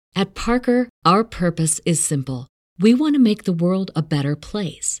At Parker, our purpose is simple. We want to make the world a better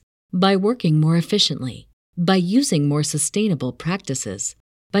place by working more efficiently, by using more sustainable practices,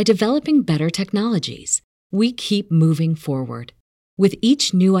 by developing better technologies. We keep moving forward. With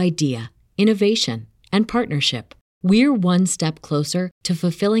each new idea, innovation, and partnership, we're one step closer to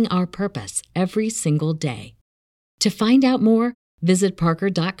fulfilling our purpose every single day. To find out more, visit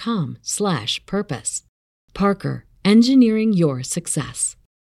parker.com/purpose. Parker, engineering your success.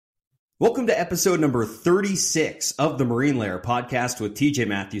 Welcome to episode number 36 of the Marine Layer podcast with TJ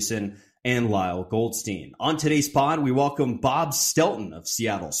Mathewson and Lyle Goldstein. On today's pod, we welcome Bob Stelton of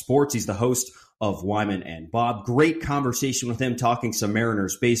Seattle Sports. He's the host of Wyman and Bob. Great conversation with him, talking some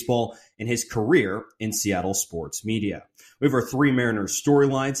Mariners baseball and his career in Seattle sports media. We have our three Mariners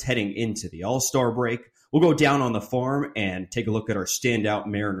storylines heading into the All-Star break. We'll go down on the farm and take a look at our standout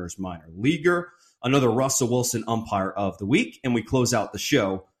Mariners minor leaguer, another Russell Wilson umpire of the week, and we close out the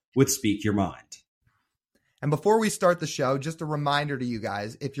show with Speak Your Mind. And before we start the show, just a reminder to you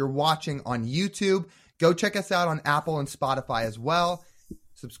guys, if you're watching on YouTube, go check us out on Apple and Spotify as well.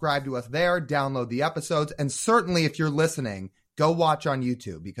 Subscribe to us there, download the episodes, and certainly if you're listening, go watch on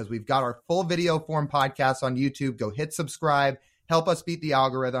YouTube because we've got our full video form podcast on YouTube. Go hit subscribe, help us beat the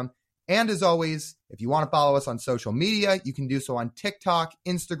algorithm. And as always, if you want to follow us on social media, you can do so on TikTok,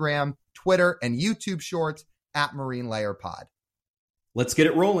 Instagram, Twitter, and YouTube Shorts at Marine Layer Pod. Let's get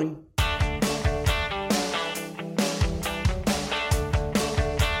it rolling.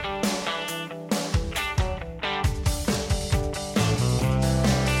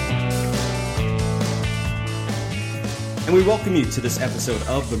 And we welcome you to this episode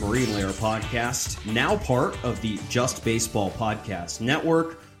of the Marine Layer podcast, now part of the Just Baseball Podcast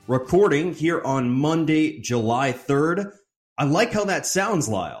Network, recording here on Monday, July 3rd. I like how that sounds,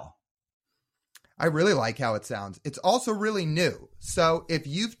 Lyle. I really like how it sounds. It's also really new. So if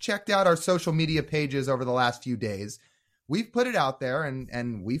you've checked out our social media pages over the last few days, we've put it out there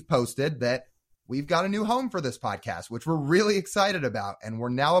and we've posted that we've got a new home for this podcast, which we're really excited about. And we're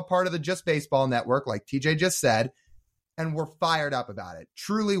now a part of the Just Baseball Network, like TJ just said, and we're fired up about it.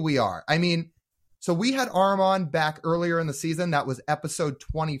 Truly we are. I mean, so we had Aram on back earlier in the season. That was episode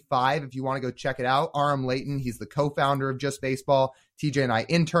 25. If you want to go check it out, Aram Layton, he's the co-founder of Just Baseball. TJ and I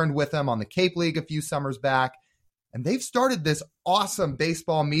interned with him on the Cape League a few summers back. And they've started this awesome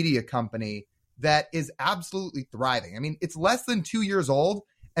baseball media company that is absolutely thriving. I mean, it's less than 2 years old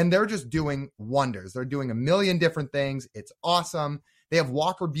and they're just doing wonders. They're doing a million different things. It's awesome. They have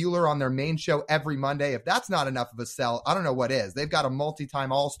Walker Buehler on their main show every Monday. If that's not enough of a sell, I don't know what is. They've got a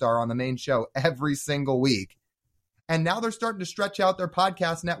multi-time all-star on the main show every single week. And now they're starting to stretch out their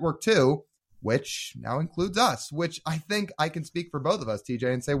podcast network too, which now includes us, which I think I can speak for both of us,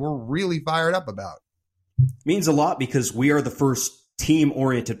 TJ, and say we're really fired up about. Means a lot because we are the first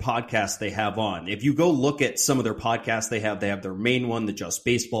team-oriented podcast they have on. If you go look at some of their podcasts they have their main one, the Just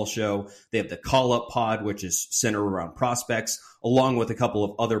Baseball Show. They have the Call-Up Pod, which is centered around prospects, along with a couple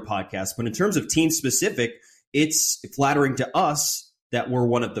of other podcasts. But in terms of team-specific, it's flattering to us that we're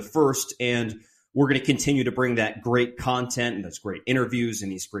one of the first, and we're going to continue to bring that great content and those great interviews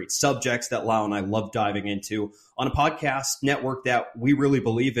and these great subjects that Lau and I love diving into on a podcast network that we really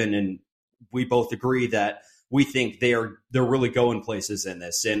believe in, and we both agree that we think they're really going places in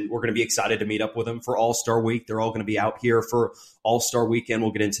this, and we're going to be excited to meet up with them for All-Star Week. They're all going to be out here for All-Star Weekend.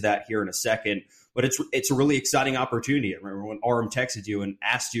 We'll get into that here in a second, but it's a really exciting opportunity. I remember when Aram texted you and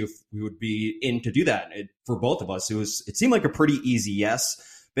asked you if we would be in to do that. For both of us, it seemed like a pretty easy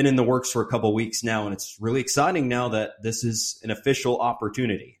yes. Been in the works for a couple of weeks now, and it's really exciting now that this is an official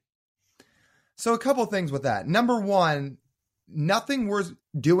opportunity. So a couple things with that. Number one, nothing we're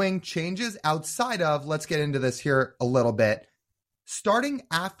doing changes outside of, let's get into this here a little bit. Starting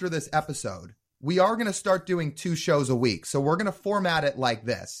after this episode, we are going to start doing 2 shows a week. So we're going to format it like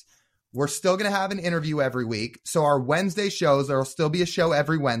this. We're still going to have an interview every week. So our Wednesday shows, there will still be a show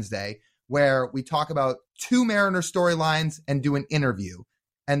every Wednesday where we talk about 2 Mariner storylines and do an interview.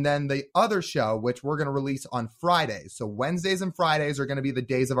 And then the other show, which we're going to release on Fridays. So Wednesdays and Fridays are going to be the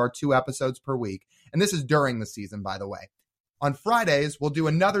days of our 2 episodes per week. And this is during the season, by the way. On Fridays, we'll do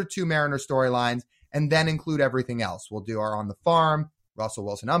another 2 Mariner storylines and then include everything else. We'll do our On the Farm, Russell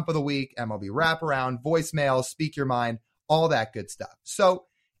Wilson Ump of the Week, MLB Wraparound, voicemails, Speak Your Mind, all that good stuff. So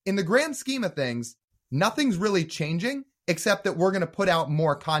in the grand scheme of things, nothing's really changing except that we're going to put out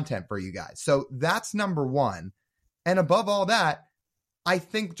more content for you guys. So that's number one. And above all that, I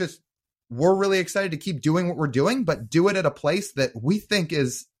think just we're really excited to keep doing what we're doing, but do it at a place that we think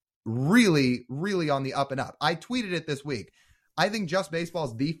is really, really on the up and up. I tweeted it this week. I think Just Baseball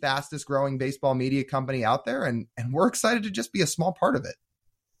is the fastest growing baseball media company out there, and we're excited to just be a small part of it.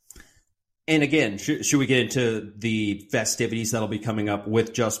 And again, should we get into the festivities that'll be coming up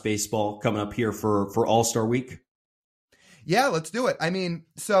with Just Baseball coming up here for All-Star Week? Yeah, let's do it. I mean,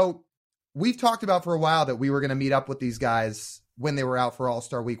 so we've talked about for a while that we were going to meet up with these guys when they were out for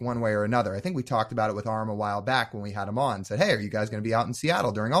All-Star Week one way or another. I think we talked about it with Aram a while back when we had him on, said, hey, are you guys going to be out in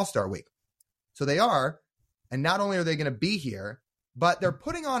Seattle during All-Star Week? So they are. And not only are they going to be here, but they're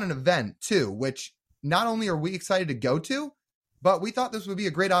putting on an event too, which not only are we excited to go to, but we thought this would be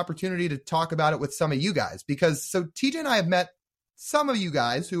a great opportunity to talk about it with some of you guys. Because so TJ and I have met some of you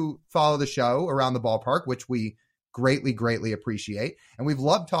guys who follow the show around the ballpark, which we greatly, greatly appreciate. And we've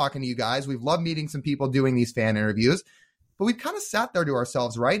loved talking to you guys. We've loved meeting some people doing these fan interviews. But we've kind of sat there to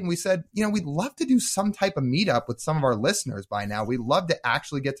ourselves, right? And we said, we'd love to do some type of meetup with some of our listeners by now. We'd love to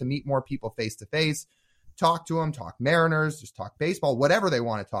actually get to meet more people face to face, talk to them, talk Mariners, just talk baseball, whatever they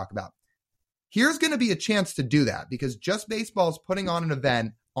want to talk about. Here's going to be a chance to do that because Just Baseball is putting on an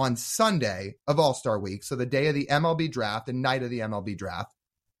event on Sunday of All-Star Week, so the day of the MLB draft and night of the MLB draft.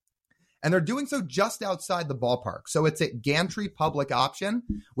 And they're doing so just outside the ballpark. So it's at Gantry Public Option,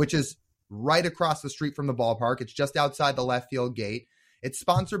 which is right across the street from the ballpark. It's just outside the left field gate. It's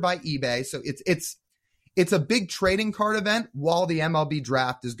sponsored by eBay. So it's a big trading card event while the MLB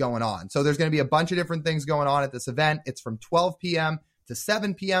draft is going on. So there's going to be a bunch of different things going on at this event. It's from 12 p.m. to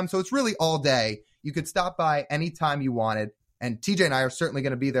 7 p.m. So it's really all day. You could stop by anytime you wanted. And TJ and I are certainly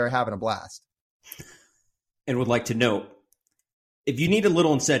going to be there having a blast. And would like to note, if you need a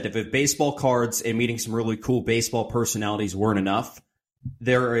little incentive, if baseball cards and meeting some really cool baseball personalities weren't enough,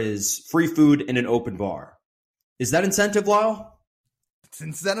 there is free food and an open bar. Is that incentive, Lyle? It's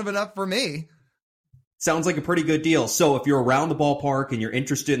incentive enough for me. Sounds like a pretty good deal. So if you're around the ballpark and you're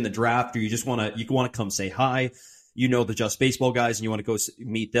interested in the draft, or you just want to come say hi, the Just Baseball guys, and you want to go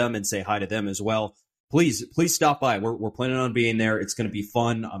meet them and say hi to them as well, please stop by. We're planning on being there. It's going to be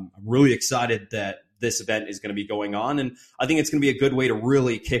fun. I'm really excited that this event is going to be going on, and I think it's going to be a good way to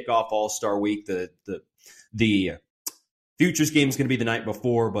really kick off All-Star Week. The Futures game is going to be the night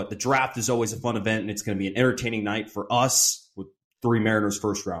before, but the draft is always a fun event, and it's going to be an entertaining night for us with 3 Mariners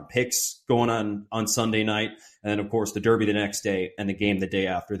first-round picks going on Sunday night, and then, of course, the Derby the next day and the game the day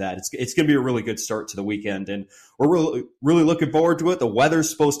after that. It's going to be a really good start to the weekend, and we're really, really looking forward to it. The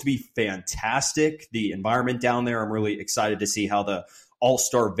weather's supposed to be fantastic. The environment down there, I'm really excited to see how the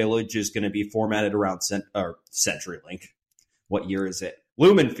All-Star Village is going to be formatted around CenturyLink. What year is it?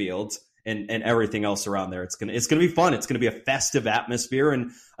 Lumen Field. And everything else around there. It's gonna be fun. It's gonna be a festive atmosphere, and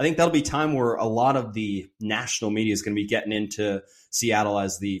I think that'll be time where a lot of the national media is gonna be getting into Seattle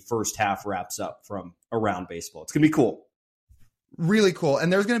as the first half wraps up from around baseball. It's gonna be cool, really cool.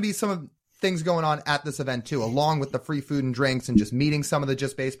 And there's gonna be some things going on at this event too, along with the free food and drinks and just meeting some of the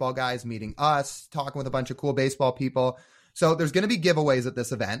Just Baseball guys, meeting us, talking with a bunch of cool baseball people. So there's gonna be giveaways at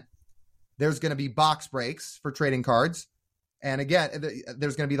this event. There's gonna be box breaks for trading cards. And again,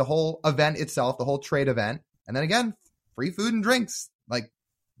 there's going to be the whole event itself, the whole trade event. And then again, free food and drinks. Like,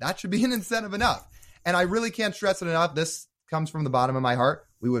 that should be an incentive enough. And I really can't stress it enough. This comes from the bottom of my heart.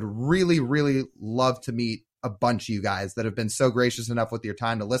 We would really, really love to meet a bunch of you guys that have been so gracious enough with your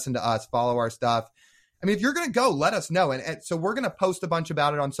time to listen to us, follow our stuff. I mean, if you're going to go, let us know. And so we're going to post a bunch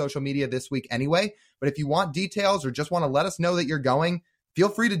about it on social media this week anyway. But if you want details or just want to let us know that you're going, feel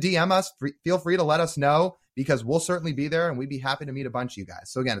free to DM us. Feel free to let us know, because we'll certainly be there and we'd be happy to meet a bunch of you guys.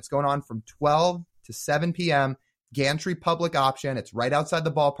 So again, it's going on from 12 to 7 p.m. Gantry Public Option. It's right outside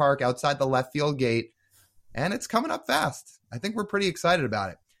the ballpark, outside the left field gate, and it's coming up fast. I think we're pretty excited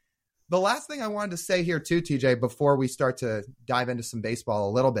about it. The last thing I wanted to say here too, TJ, before we start to dive into some baseball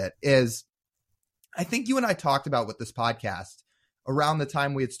a little bit, is I think you and I talked about with this podcast around the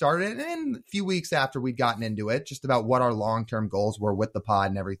time we had started and a few weeks after we'd gotten into it, just about what our long-term goals were with the pod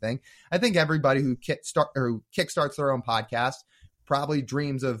and everything. I think everybody who kickstarts their own podcast probably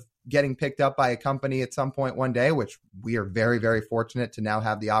dreams of getting picked up by a company at some point one day, which we are very, very fortunate to now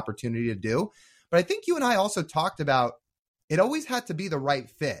have the opportunity to do. But I think you and I also talked about it always had to be the right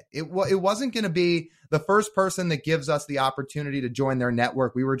fit. It wasn't going to be the first person that gives us the opportunity to join their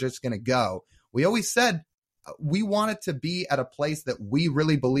network. We were just going to go. We always said, we want it to be at a place that we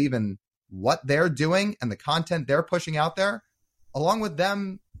really believe in what they're doing and the content they're pushing out there, along with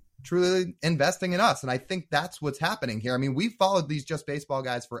them truly investing in us. And I think that's what's happening here. I mean, we've followed these Just Baseball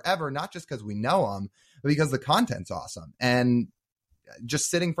guys forever, not just because we know them, but because the content's awesome. And just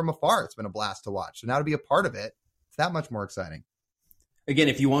sitting from afar, it's been a blast to watch. So now to be a part of it, it's that much more exciting. Again,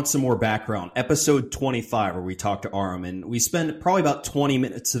 if you want some more background, episode 25, where we talked to Aram, and we spend probably about 20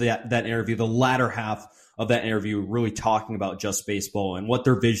 minutes of that interview, the latter half that interview, really talking about Just Baseball and what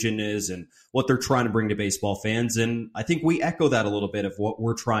their vision is and what they're trying to bring to baseball fans. And I think we echo that a little bit of what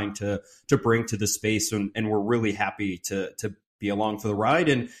we're trying to bring to the space. And we're really happy to be along for the ride.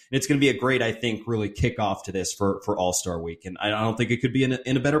 And it's going to be a great, I think, really kickoff to this for All-Star Week. And I don't think it could be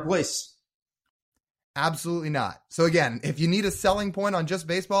in a better place. Absolutely not. So again, if you need a selling point on Just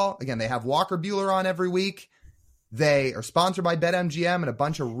Baseball, again, they have Walker Buehler on every week. They are sponsored by BetMGM and a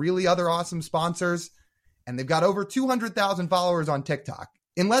bunch of really other awesome sponsors. And they've got over 200,000 followers on TikTok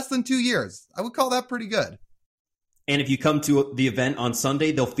in less than 2 years. I would call that pretty good. And if you come to the event on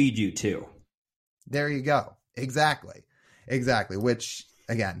Sunday, they'll feed you too. There you go. Exactly. Which,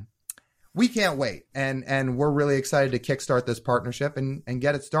 again, we can't wait. And we're really excited to kickstart this partnership and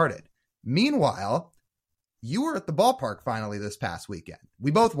get it started. Meanwhile, you were at the ballpark finally this past weekend. We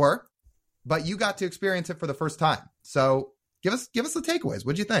both were, but you got to experience it for the first time. So give us the takeaways.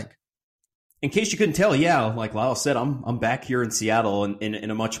 What'd you think? In case you couldn't tell, yeah, like Lyle said, I'm back here in Seattle in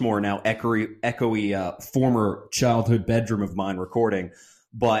a much more now echoey former childhood bedroom of mine recording.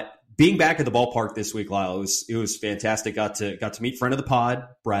 But being back at the ballpark this week, Lyle, it was fantastic. Got to meet friend of the pod,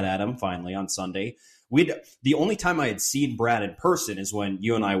 Brad Adam, finally on Sunday. The only time I had seen Brad in person is when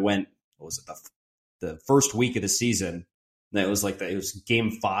you and I went. What was it, the first week of the season? It was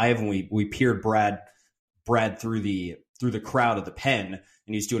Game 5, and we peered Brad through the crowd of the Pen,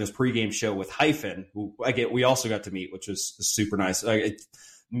 and he's doing his pregame show with Hyphen, who we also got to meet, which was super nice. I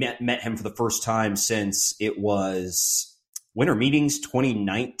met him for the first time since it was Winter Meetings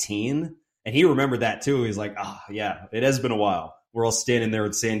 2019, and he remembered that too. He's like, yeah, it has been a while. We're all standing there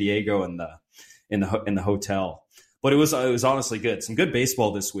in San Diego in the hotel. But it was honestly good. Some good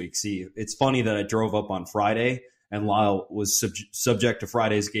baseball this week. See, it's funny that I drove up on Friday and Lyle was subject to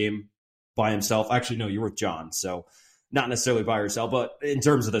Friday's game by himself. Actually, no, you were with John, so not necessarily by yourself, but in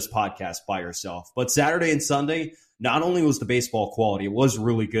terms of this podcast, by yourself. But Saturday and Sunday, not only was the baseball quality, it was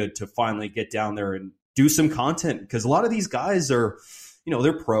really good to finally get down there and do some content, because a lot of these guys are,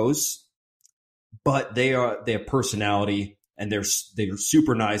 they're pros, but they have personality. And they're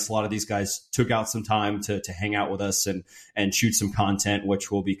super nice. A lot of these guys took out some time to hang out with us and shoot some content, which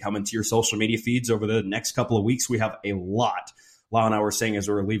will be coming to your social media feeds over the next couple of weeks. We have a lot. Lyle and I were saying as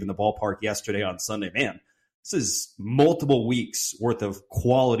we were leaving the ballpark yesterday on Sunday, man, this is multiple weeks worth of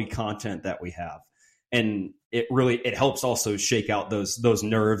quality content that we have. And it helps also shake out those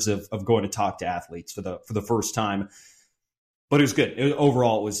nerves of going to talk to athletes for the first time. But it was good.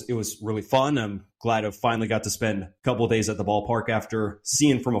 Overall, it was really fun. I'm glad I finally got to spend a couple of days at the ballpark after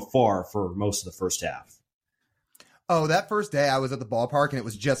seeing from afar for most of the first half. Oh, that first day I was at the ballpark and it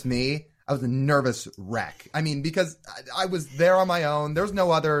was just me. I was a nervous wreck. I mean, because I was there on my own. There's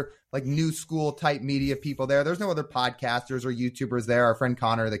no other like new school type media people there. There's no other podcasters or YouTubers there. Our friend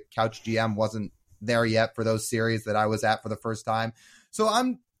Connor, the Couch GM, wasn't there yet for those series that I was at for the first time. So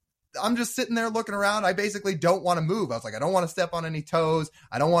I'm just sitting there looking around. I basically don't want to move. I was like, I don't want to step on any toes.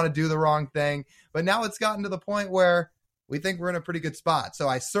 I don't want to do the wrong thing. But now it's gotten to the point where we think we're in a pretty good spot. So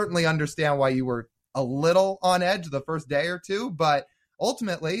I certainly understand why you were a little on edge the first day or two. But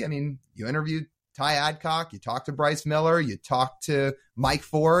ultimately, I mean, you interviewed Ty Adcock. You talked to Bryce Miller. You talked to Mike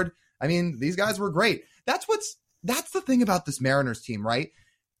Ford. I mean, these guys were great. That's the thing about this Mariners team, right?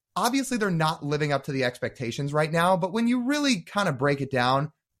 Obviously, they're not living up to the expectations right now. But when you really kind of break it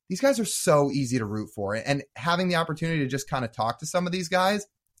down, these guys are so easy to root for, and having the opportunity to just kind of talk to some of these guys,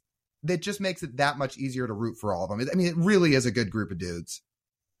 that just makes it that much easier to root for all of them. I mean, it really is a good group of dudes.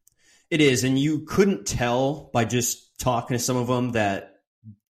 It is, and you couldn't tell by just talking to some of them that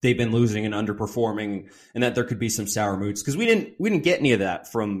they've been losing and underperforming, and that there could be some sour moods, because we didn't get any of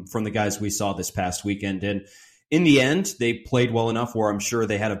that from the guys we saw this past weekend. And in the end, they played well enough where I'm sure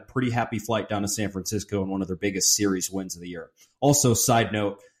they had a pretty happy flight down to San Francisco in one of their biggest series wins of the year. Also, side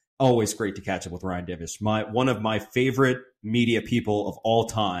note, always great to catch up with Ryan Divish, one of my favorite media people of all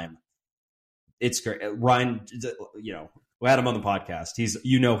time. It's great. Ryan, we had him on the podcast.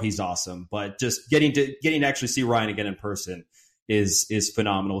 He's awesome, but just getting to actually see Ryan again in person is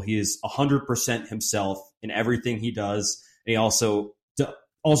phenomenal. He is 100% himself in everything he does. And he also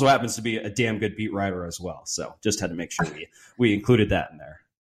happens to be a damn good beat writer as well. So just had to make sure we included that in there.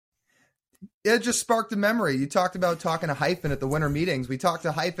 It just sparked a memory. You talked about talking to Hyphen at the winter meetings. We talked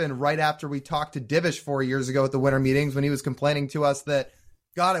to Hyphen right after we talked to Divish 4 years ago at the winter meetings when he was complaining to us that,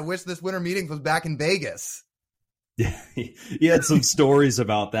 God, I wish this winter meetings was back in Vegas. Yeah, he had some stories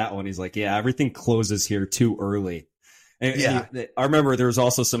about that one. He's like, yeah, everything closes here too early. And yeah, I remember there was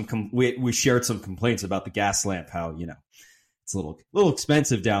also we shared some complaints about the gas lamp, how, it's a little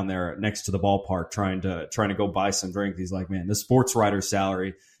expensive down there next to the ballpark trying to go buy some drink. He's like, man, the sports writer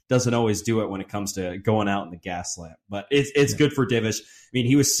salary doesn't always do it when it comes to going out in the gas lamp. But it's good for Divish. I mean,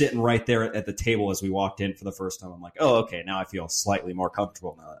 he was sitting right there at the table as we walked in for the first time. I'm like, oh, okay, now I feel slightly more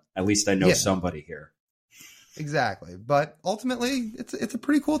comfortable now. At least I know somebody here. Exactly. But ultimately, it's a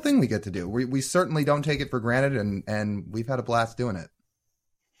pretty cool thing we get to do. We certainly don't take it for granted, and we've had a blast doing it.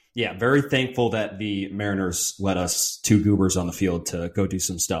 Yeah, very thankful that the Mariners let us two goobers on the field to go do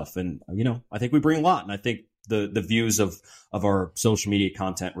some stuff. And, I think we bring a lot. And I think the views of our social media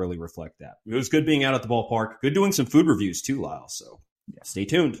content really reflect that. It was good being out at the ballpark. Good doing some food reviews too, Lyle. So stay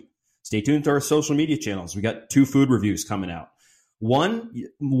tuned. Stay tuned to our social media channels. We got 2 food reviews coming out.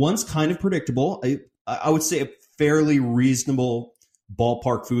 One's kind of predictable. I would say a fairly reasonable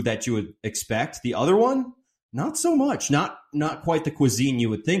ballpark food that you would expect. The other one, not so much. Not quite the cuisine you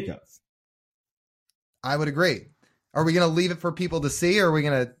would think of. I would agree. Are we going to leave it for people to see, or are we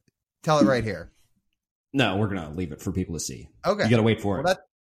going to tell it right here? No, we're going to leave it for people to see. Okay. You got to wait for it.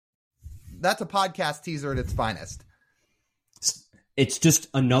 That's a podcast teaser at its finest. It's just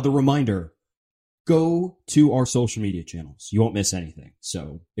another reminder. Go to our social media channels. You won't miss anything.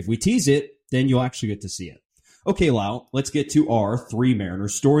 So if we tease it, then you'll actually get to see it. Okay, Lau, let's get to our 3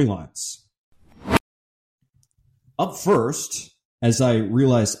 Mariners storylines. Up first, as I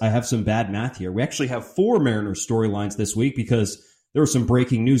realize I have some bad math here, we actually have 4 Mariners storylines this week because there was some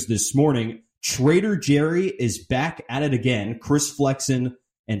breaking news this morning. Trader Jerry is back at it again. Chris Flexen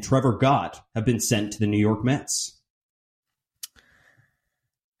and Trevor Gott have been sent to the New York Mets.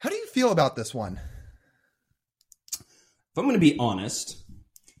 How do you feel about this one? If I'm going to be honest,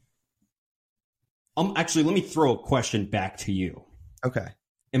 actually, let me throw a question back to you. Okay.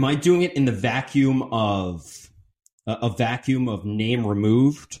 Am I doing it in the vacuum of a vacuum of name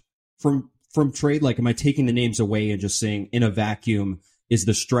removed from trade? Like, am I taking the names away and just saying in a vacuum, is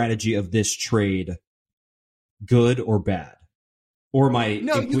the strategy of this trade good or bad? Or am I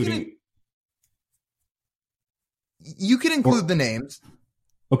including... You can include the names.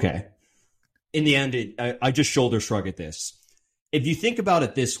 Okay. In the end, I just shoulder shrug at this. If you think about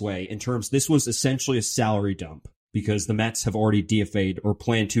it this way, this was essentially a salary dump because the Mets have already DFA'd or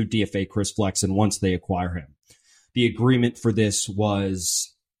plan to DFA Chris Flexen once they acquire him. The agreement for this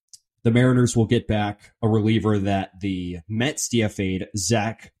was the Mariners will get back a reliever that the Mets DFA'd,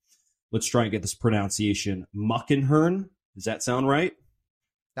 Zach, let's try and get this pronunciation, Muckenhern. Does that sound right?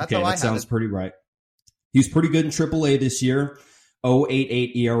 That's how I have it. That sounds pretty right. He's pretty good in AAA this year.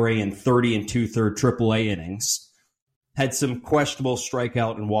 0.88 ERA and 30 2/3 AAA innings. Had some questionable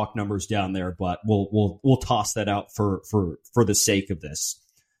strikeout and walk numbers down there, but we'll toss that out for the sake of this.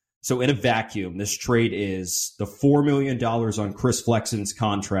 So in a vacuum, this trade is the $4 million on Chris Flexen's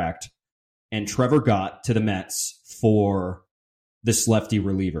contract and Trevor Gott to the Mets for this lefty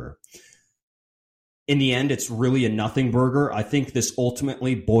reliever. In the end, it's really a nothing burger. I think this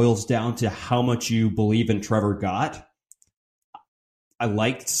ultimately boils down to how much you believe in Trevor Gott. I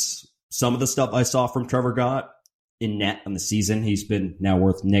liked some of the stuff I saw from Trevor Gott in net on the season. He's been now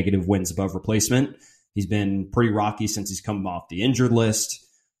worth negative wins above replacement. He's been pretty rocky since he's come off the injured list.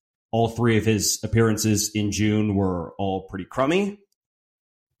 All 3 of his appearances in June were all pretty crummy.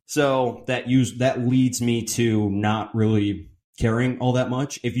 So that leads me to not really caring all that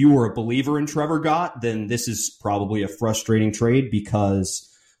much. If you were a believer in Trevor Gott, then this is probably a frustrating trade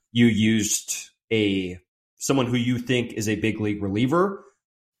because you used someone who you think is a big league reliever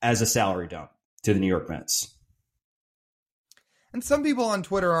as a salary dump to the New York Mets. And some people on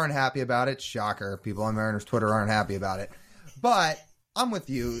Twitter aren't happy about it. Shocker. People on Mariners Twitter aren't happy about it. But I'm with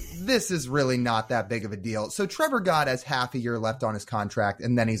you. This is really not that big of a deal. So Trevor Gott has half a year left on his contract,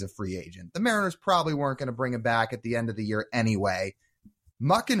 and then he's a free agent. The Mariners probably weren't going to bring him back at the end of the year anyway.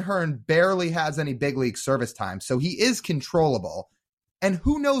 Muckenhern barely has any big league service time, so he is controllable. And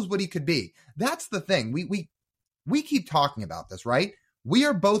who knows what he could be? That's the thing. We keep talking about this, right? We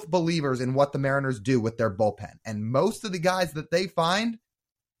are both believers in what the Mariners do with their bullpen, and most of the guys that they find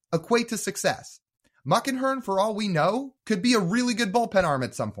equate to success. Muckenhern, for all we know, could be a really good bullpen arm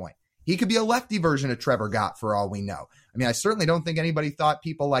at some point. He could be a lefty version of Trevor Gott, for all we know. I mean, I certainly don't think anybody thought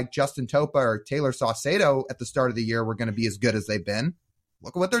people like Justin Topa or Taylor Saucedo at the start of the year were going to be as good as they've been.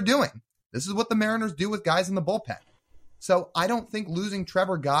 Look at what they're doing. This is what the Mariners do with guys in the bullpen. So I don't think losing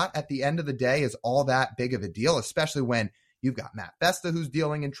Trevor Gott at the end of the day is all that big of a deal, especially when you've got Matt Festa who's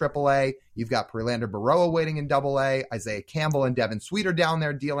dealing in AAA. You've got Prelander Baroa waiting in AA. Isaiah Campbell and Devin Sweeter down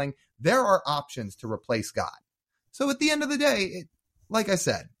there dealing. There are options to replace Gott. So at the end of the day, like I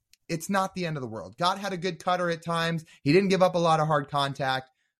said, it's not the end of the world. Gott had a good cutter at times. He didn't give up a lot of hard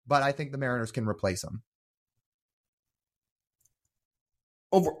contact, but I think the Mariners can replace him.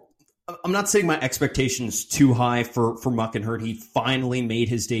 I'm not saying my expectations too high for Muckenherd. He finally made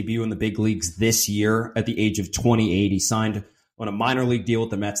his debut in the big leagues this year at the age of 28. He signed on a minor league deal with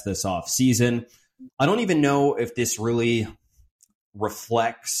the Mets this offseason. I don't even know if this really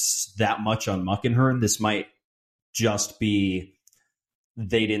reflects that much on Muckenherd. This might just be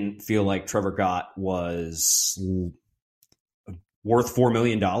they didn't feel like Trevor Gott was worth $4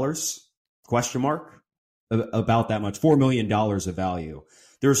 million? Question mark? About that much. $4 million of value.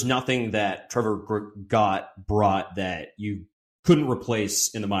 There's nothing that Trevor Gott brought that you couldn't replace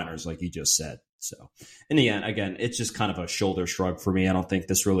in the minors, like you just said. So in the end, again, it's just kind of a shoulder shrug for me. I don't think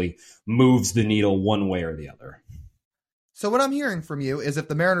this really moves the needle one way or the other. So what I'm hearing from you is if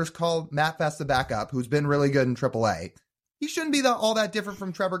the Mariners call Matt Festa back up, who's been really good in AAA, he shouldn't be all that different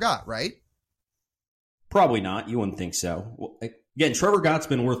from Trevor Gott, right? Probably not. You wouldn't think so. Well, again, Trevor Gott's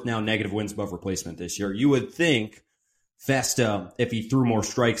been worth now negative wins above replacement this year. You would think Festa, if he threw more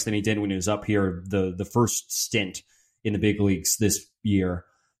strikes than he did when he was up here the first stint in the big leagues this year,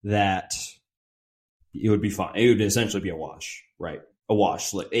 that it would be fine. It would essentially be a wash, right? A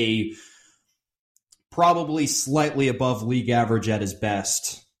wash. Like a probably slightly above league average at his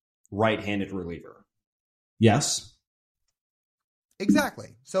best right-handed reliever. Yes?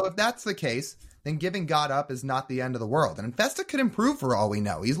 Exactly. So if that's the case, then giving Gott up is not the end of the world. And Festa could improve for all we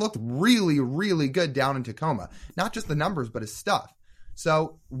know. He's looked really, really good down in Tacoma. Not just the numbers, but his stuff.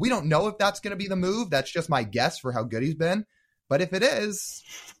 So we don't know if that's going to be the move. That's just my guess for how good he's been. But if it is,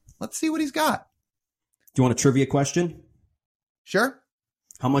 let's see what he's got. Do you want a trivia question? Sure.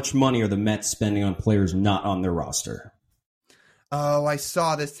 How much money are the Mets spending on players not on their roster? Oh, I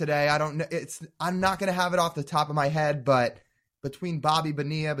saw this today. I don't know. I'm not going to have it off the top of my head, but between Bobby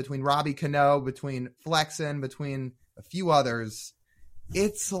Bonilla, between Robbie Cano, between Flexen, between a few others,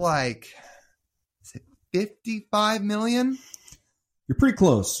 it's like, is it $55 million? You're pretty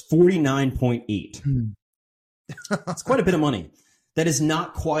close. 49.8. It's quite a bit of money. That is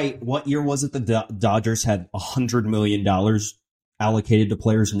not quite, what year was it the Dodgers had $100 million allocated to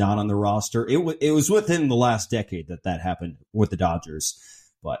players not on the roster? It was within the last decade that happened with the Dodgers.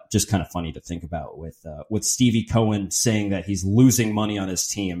 But just kind of funny to think about with Stevie Cohen saying that he's losing money on his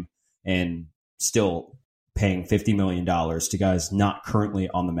team and still paying $50 million to guys not currently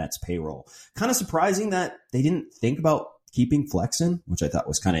on the Mets payroll. Kind of surprising that they didn't think about keeping Flexen, which I thought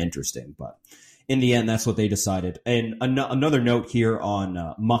was kind of interesting. But in the end, that's what they decided. And another note here on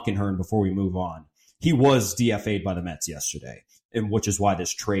Muckenherd before we move on. He was DFA'd by the Mets yesterday, and which is why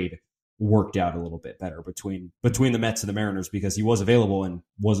this trade worked out a little bit better between the Mets and the Mariners, because he was available and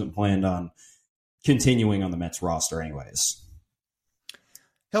wasn't planned on continuing on the Mets roster anyways.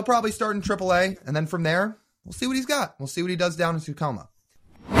 He'll probably start in AAA, and then from there, we'll see what he's got. We'll see what he does down in Tacoma.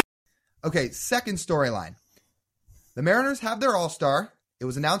 Okay, second storyline. The Mariners have their All-Star. It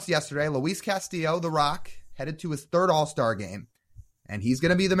was announced yesterday. Luis Castillo, The Rock, headed to his third All-Star game, and he's going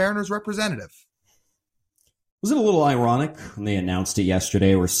to be the Mariners representative. Was it a little ironic when they announced it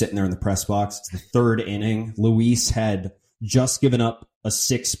yesterday? We're sitting there in the press box. It's the third inning. Luis had just given up a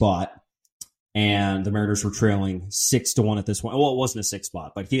 6 spot, and the Mariners were trailing 6-1 at this point. Well, it wasn't a 6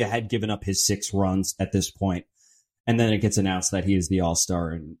 spot, but he had given up his 6 runs at this point. And then it gets announced that he is the All-Star.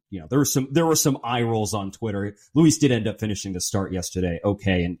 And, there were some eye rolls on Twitter. Luis did end up finishing the start yesterday.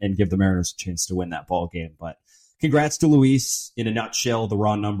 Okay. And give the Mariners a chance to win that ball game. But congrats to Luis. In a nutshell, the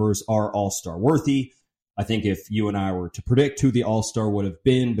raw numbers are All-Star worthy. I think if you and I were to predict who the All-Star would have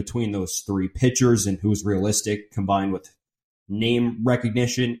been between those 3 pitchers and who's realistic combined with name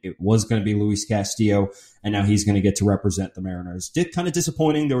recognition, it was going to be Luis Castillo, and now he's going to get to represent the Mariners. Kind of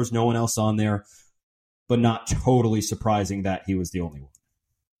disappointing there was no one else on there, but not totally surprising that he was the only one.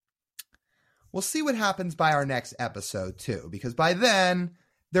 We'll see what happens by our next episode, too, because by then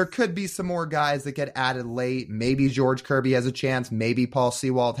there could be some more guys that get added late. Maybe George Kirby has a chance. Maybe Paul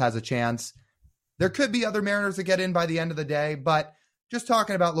Sewald has a chance. There could be other Mariners that get in by the end of the day, but just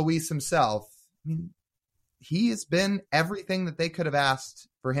talking about Luis himself, I mean, he has been everything that they could have asked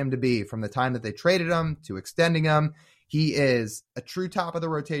for him to be from the time that they traded him to extending him. He is a true top of the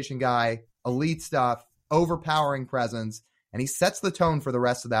rotation guy, elite stuff, overpowering presence, and he sets the tone for the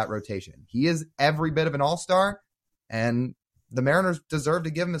rest of that rotation. He is every bit of an all-star, and the Mariners deserve to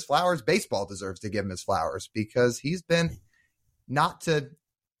give him his flowers. Baseball deserves to give him his flowers because he's been, not to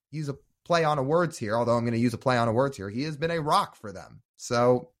use a play on a words here, although I'm going to use a play on a words here, he has been a rock for them.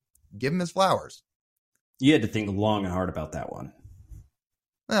 So give him his flowers. You had to think long and hard about that one.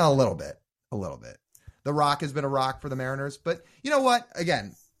 Well, a little bit. The Rock has been a rock for the Mariners, but you know what?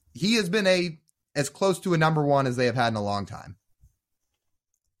 Again, he has been as close to a number 1 as they have had in a long time.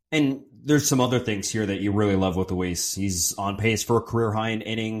 And there's some other things here that you really love with Luis. He's on pace for a career high in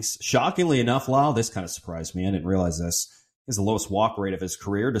innings. Shockingly enough, Lyle, this kind of surprised me. I didn't realize this. He has the lowest walk rate of his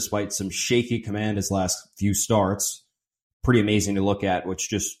career, despite some shaky command his last few starts. Pretty amazing to look at, which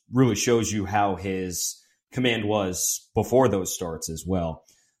just really shows you how his command was before those starts as well.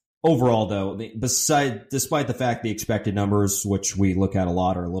 Overall, though, despite the fact the expected numbers, which we look at a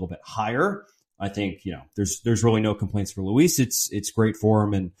lot, are a little bit higher, I think, there's really no complaints for Luis. It's great for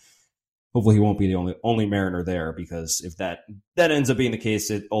him, and hopefully he won't be the only Mariner there, because if that ends up being the case,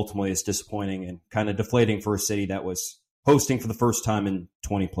 it ultimately is disappointing and kind of deflating for a city that was hosting for the first time in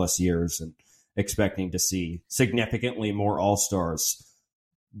 20 plus years and expecting to see significantly more All-Stars.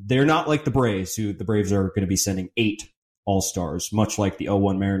 They're not like the Braves, who the Braves are going to be sending 8 All-Stars, much like the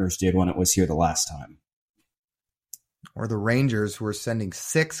 0-1 Mariners did when it was here the last time. Or the Rangers, who are sending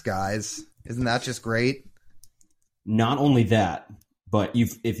 6 guys. Isn't that just great? Not only that, but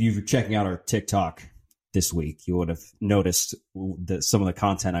if you're checking out our TikTok this week, you would have noticed some of the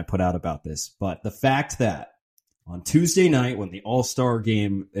content I put out about this. But the fact that on Tuesday night, when the All-Star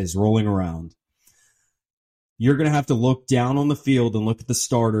game is rolling around, you're going to have to look down on the field and look at the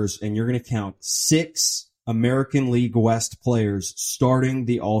starters, and you're going to count 6 American League West players starting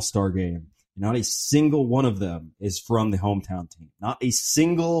the All-Star game. Not a single one of them is from the hometown team. Not a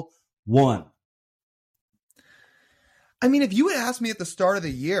single one. I mean, if you had asked me at the start of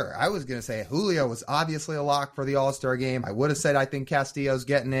the year, I was going to say Julio was obviously a lock for the All-Star game. I would have said I think Castillo's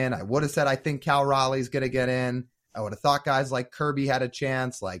getting in. I would have said I think Cal Raleigh's going to get in. I would have thought guys like Kirby had a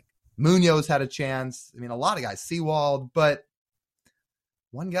chance, like Munoz had a chance. I mean, a lot of guys, Seawald, but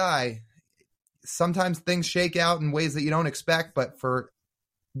one guy, sometimes things shake out in ways that you don't expect, but for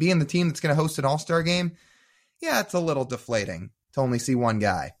being the team that's going to host an All-Star game, yeah, it's a little deflating to only see one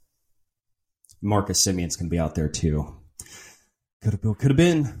guy. Marcus Semien's going to be out there too. Could have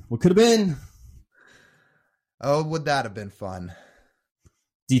been. What could have been? Oh, would that have been fun?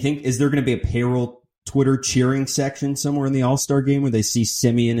 Do you think, is there going to be a payroll Twitter cheering section somewhere in the All-Star game where they see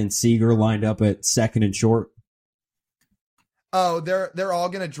Semien and Seager lined up at second and short? Oh, they're all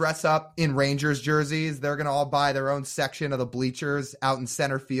going to dress up in Rangers jerseys. They're going to all buy their own section of the bleachers out in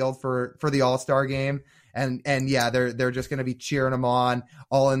center field for the All-Star game. And yeah, they're just going to be cheering them on,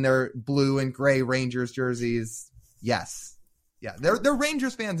 all in their blue and gray Rangers jerseys. Yes. Yeah, they're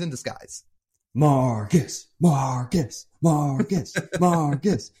Rangers fans in disguise. Marcus.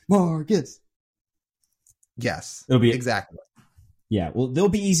 Yes, it'll be exactly. Yeah, well, they'll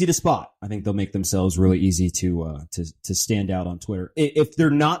be easy to spot. I think they'll make themselves really easy to stand out on Twitter. If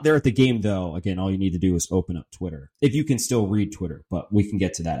they're not there at the game, though, again, all you need to do is open up Twitter. If you can still read Twitter, but we can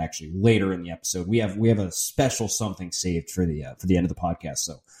get to that actually later in the episode. We have a special something saved for the end of the podcast,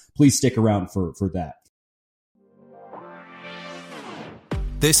 so please stick around for that.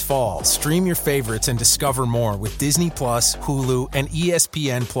 This fall, stream your favorites and discover more with Disney Plus, Hulu, and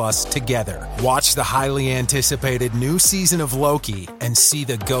ESPN Plus together. Watch the highly anticipated new season of Loki and see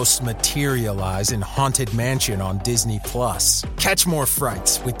the ghosts materialize in Haunted Mansion on Disney Plus. Catch more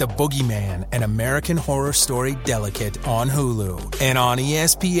frights with The Boogeyman and American Horror Story Delicate on Hulu. And on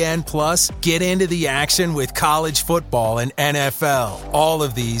ESPN Plus, get into the action with college football and NFL. All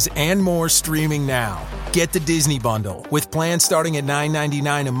of these and more streaming now. Get the Disney Bundle with plans starting at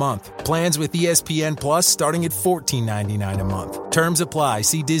 $9.99 a month. Plans with ESPN Plus starting at $14.99 a month. Terms apply.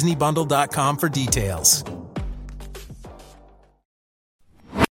 See DisneyBundle.com for details.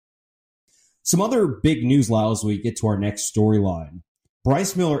 Some other big news, Lyle, as we get to our next storyline.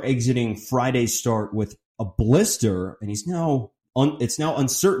 Bryce Miller exiting Friday's start with a blister, and it's now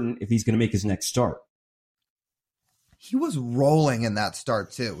uncertain if he's going to make his next start. He was rolling in that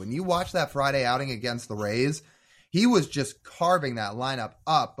start, too. When you watch that Friday outing against the Rays, he was just carving that lineup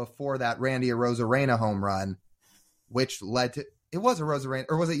up before that Randy Arozarena home run, which led to – it was Arozarena,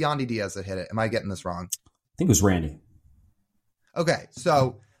 or was it Yandy Diaz that hit it? Am I getting this wrong? I think it was Randy. Okay,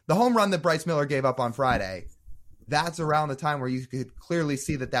 so the home run that Bryce Miller gave up on Friday, that's around the time where you could clearly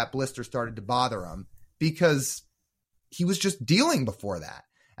see that blister started to bother him because he was just dealing before that.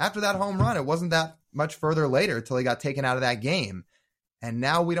 After that home run, it wasn't that much further later until he got taken out of that game. And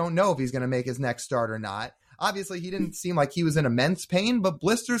now we don't know if he's going to make his next start or not. Obviously, he didn't seem like he was in immense pain, but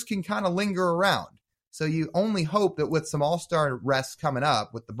blisters can kind of linger around. So you only hope that with some all-star rests coming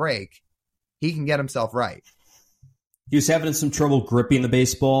up with the break, he can get himself right. He was having some trouble gripping the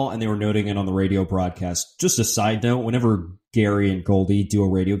baseball, and they were noting it on the radio broadcast. Just a side note, whenever Gary and Goldie do a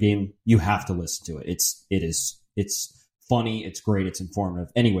radio game, you have to listen to it. It's funny, it's great, it's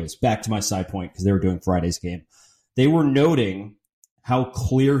informative. Anyways, back to my side point, because they were doing Friday's game. They were noting how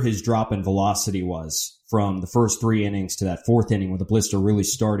clear his drop in velocity was from the first 3 innings to that 4th inning when the blister really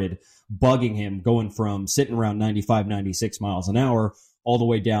started bugging him, going from sitting around 95, 96 miles an hour all the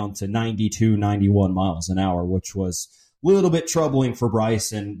way down to 92, 91 miles an hour, which was a little bit troubling for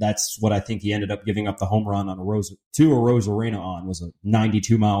Bryce. And that's what I think he ended up giving up the home run on Arozarena on, was a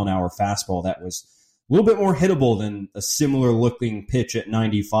 92 mile an hour fastball that was a little bit more hittable than a similar looking pitch at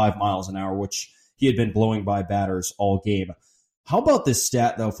 95 miles an hour, which he had been blowing by batters all game. How about this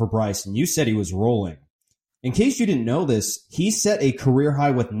stat, though, for Bryce? And you said he was rolling. In case you didn't know this, he set a career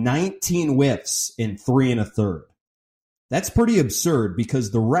high with 19 whiffs in 3 1/3. That's pretty absurd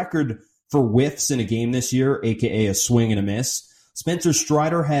because the record for whiffs in a game this year, a.k.a. a swing and a miss, Spencer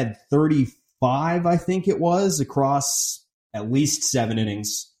Strider had 35, I think it was, across at least 7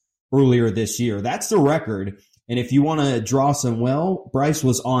 innings earlier this year. That's the record. And if you want to draw some, well, Bryce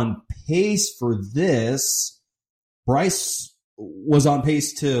was on pace for this. Bryce was on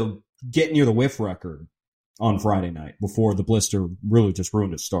pace to get near the whiff record on Friday night before the blister really just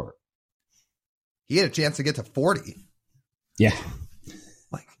ruined his start. He had a chance to get to 40. Yeah.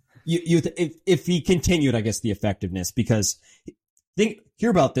 Like if he continued, I guess, the effectiveness, because hear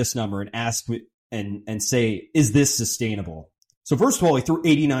about this number and ask and say, is this sustainable? So first of all, he threw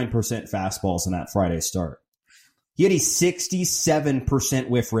 89% fastballs in that Friday start. He had a 67%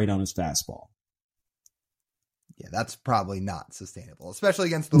 whiff rate on his fastball. Yeah, that's probably not sustainable, especially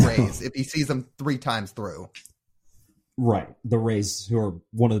against the Rays if he sees them 3 times through. Right. The Rays, who are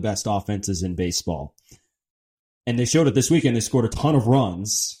one of the best offenses in baseball. And they showed it this weekend. They scored a ton of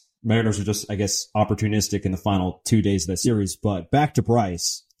runs. Mariners are just, I guess, opportunistic in the final 2 days of the series. But back to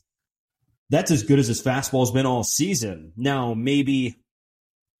Bryce. That's as good as his fastball has been all season. Now, maybe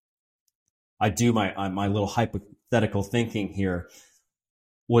I do my little hypothetical thinking here.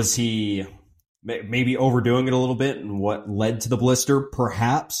 Was he maybe overdoing it a little bit and what led to the blister?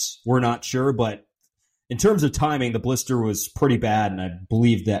 Perhaps. We're not sure. But in terms of timing, the blister was pretty bad. And I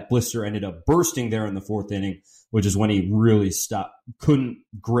believe that blister ended up bursting there in the 4th inning, which is when he really couldn't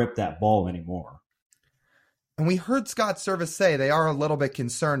grip that ball anymore. And we heard Scott Service say they are a little bit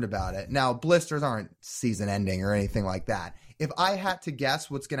concerned about it. Now, blisters aren't season ending or anything like that. If I had to guess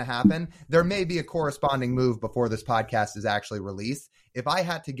what's going to happen, there may be a corresponding move before this podcast is actually released. If I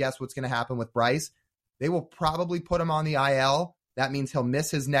had to guess what's going to happen with Bryce, they will probably put him on the IL. That means he'll miss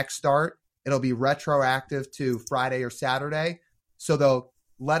his next start. It'll be retroactive to Friday or Saturday. So they'll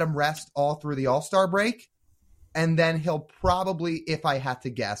let him rest all through the All-Star break. And then he'll probably, if I had to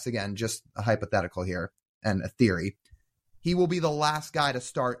guess, again, just a hypothetical here and a theory, he will be the last guy to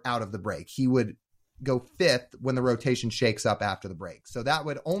start out of the break. He would go 5th when the rotation shakes up after the break. So that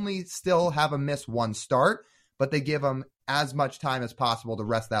would only still have him miss 1 start, but they give him as much time as possible to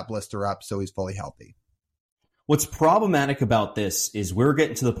rest that blister up so he's fully healthy. What's problematic about this is we're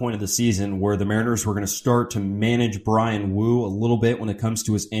getting to the point of the season where the Mariners were going to start to manage Brian Wu a little bit when it comes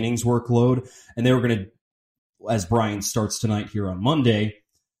to his innings workload. And they were going to, as Brian starts tonight here on Monday,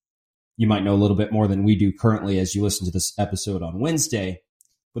 you might know a little bit more than we do currently as you listen to this episode on Wednesday,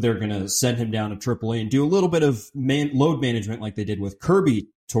 but they're going to send him down to AAA and do a little bit of load management like they did with Kirby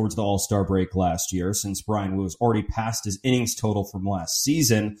towards the All-Star break last year, since Brian Wu has already passed his innings total from last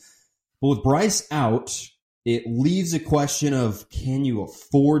season. But with Bryce out, it leaves a question of, can you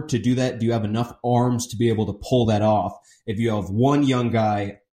afford to do that? Do you have enough arms to be able to pull that off? If you have one young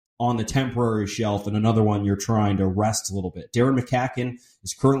guy on the temporary shelf and another one you're trying to rest a little bit. Darren McCacken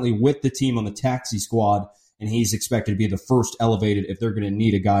is currently with the team on the taxi squad, and he's expected to be the first elevated if they're going to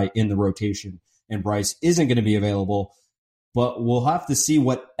need a guy in the rotation. And Bryce isn't going to be available, but we'll have to see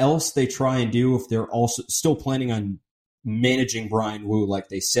what else they try and do if they're also still planning on managing Brian Wu like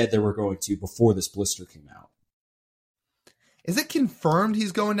they said they were going to before this blister came out. Is it confirmed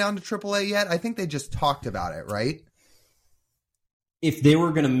he's going down to AAA yet? I think they just talked about it, right? If they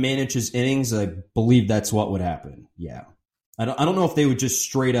were going to manage his innings, I believe that's what would happen. Yeah. I don't know if they would just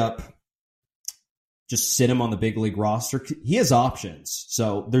straight up just sit him on the big league roster. He has options,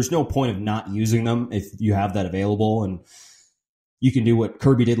 so there's no point of not using them if you have that available. And you can do what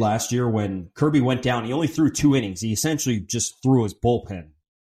Kirby did last year when Kirby went down. He only threw 2 innings. He essentially just threw his bullpen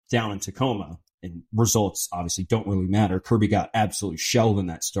down in Tacoma, and results obviously don't really matter. Kirby got absolutely shelled in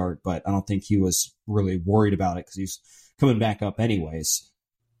that start, but I don't think he was really worried about it because he's coming back up anyways.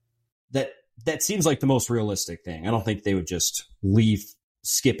 That seems like the most realistic thing. I don't think they would just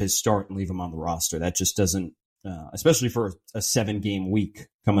skip his start and leave him on the roster. That just doesn't, especially for a 7-game week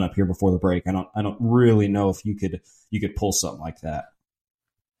coming up here before the break. I don't really know if you could pull something like that.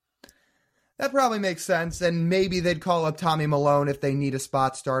 That probably makes sense, and maybe they'd call up Tommy Malone if they need a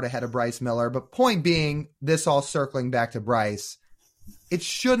spot start ahead of Bryce Miller. But point being, this all circling back to Bryce, it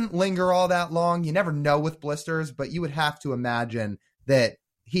shouldn't linger all that long. You never know with blisters, but you would have to imagine that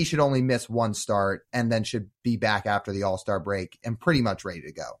he should only miss one start and then should be back after the All-Star break and pretty much ready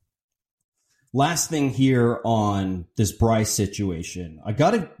to go. Last thing here on this Bryce situation.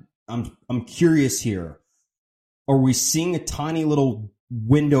 I'm curious here. Are we seeing a tiny little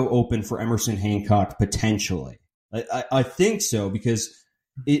window open for Emerson Hancock potentially? I think so, because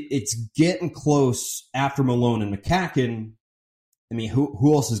it's getting close after Malone and McCacken. I mean,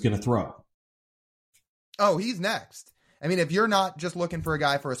 who else is going to throw? Oh, he's next. I mean, if you're not just looking for a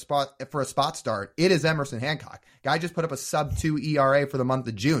guy for a spot start, it is Emerson Hancock. Guy just put up a sub-2 ERA for the month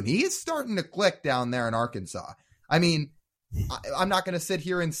of June. He is starting to click down there in Arkansas. I mean, I'm not going to sit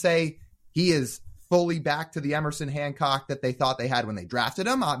here and say he is fully back to the Emerson Hancock that they thought they had when they drafted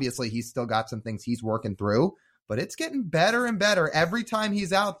him. Obviously, he's still got some things he's working through, but it's getting better and better every time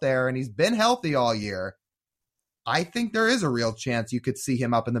he's out there, and he's been healthy all year. I think there is a real chance you could see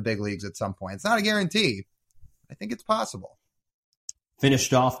him up in the big leagues at some point. It's not a guarantee. I think it's possible.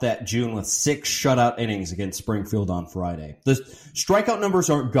 Finished off that June with 6 shutout innings against Springfield on Friday. The strikeout numbers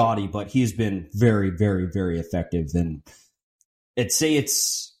aren't gaudy, but he's been very, very, very effective. And I'd say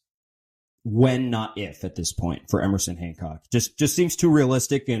it's when, not if, at this point for Emerson Hancock. Just seems too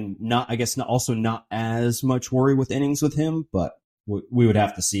realistic, and not as much worry with innings with him, but we would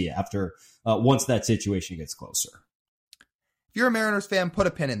have to see after once that situation gets closer. If you're a Mariners fan, put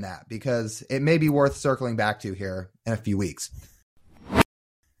a pin in that, because it may be worth circling back to here in a few weeks.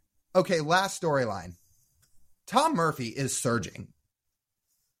 Okay, last storyline. Tom Murphy is surging.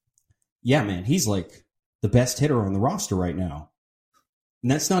 Yeah, man, he's like the best hitter on the roster right now.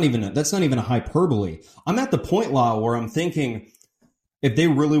 And that's not even a hyperbole. I'm at the point, Lyle, where I'm thinking, if they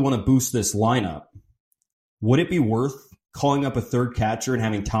really want to boost this lineup, would it be worth calling up a third catcher and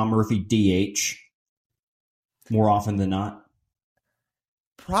having Tom Murphy DH more often than not?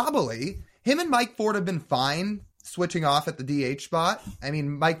 Probably. Him and Mike Ford have been fine switching off at the DH spot. I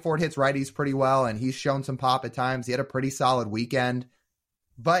mean, Mike Ford hits righties pretty well, and he's shown some pop at times. He had a pretty solid weekend.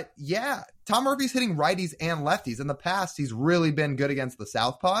 But yeah, Tom Murphy's hitting righties and lefties. In the past, he's really been good against the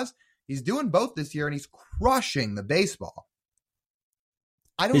southpaws. He's doing both this year, and he's crushing the baseball.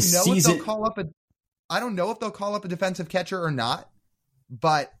 I don't know if they'll call up a defensive catcher or not,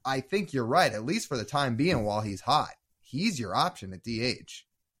 but I think you're right, at least for the time being while he's hot. He's your option at DH.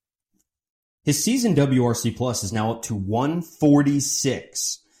 His season WRC plus is now up to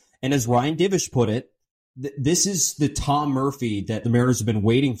 146. And as Ryan Divish put it, this is the Tom Murphy that the Mariners have been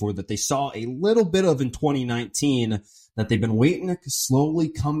waiting for, that they saw a little bit of in 2019, that they've been waiting to slowly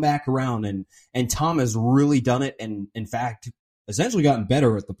come back around. And Tom has really done it, and in fact, essentially gotten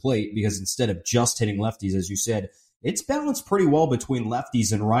better at the plate, because instead of just hitting lefties, as you said, it's balanced pretty well between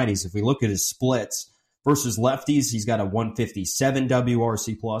lefties and righties. If we look at his splits versus lefties, he's got a 157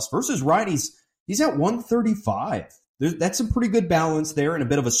 WRC plus. Versus righties, he's at 135. That's a pretty good balance there, and a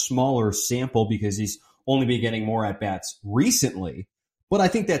bit of a smaller sample because he's only been getting more at-bats recently. But I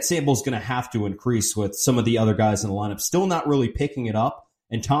think that sample is going to have to increase with some of the other guys in the lineup still not really picking it up,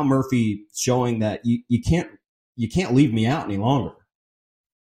 and Tom Murphy showing that you can't leave me out any longer.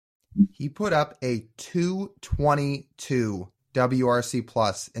 He put up a 222 WRC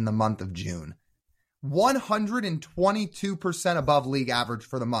plus in the month of June. 122% above league average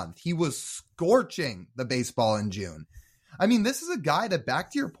for the month. He was scorching the baseball in June. I mean, this is a guy that,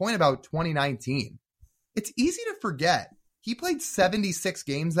 back to your point about 2019, it's easy to forget. He played 76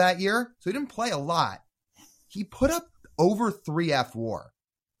 games that year, so he didn't play a lot. He put up over 3 F WAR.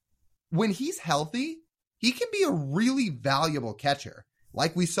 When he's healthy, he can be a really valuable catcher.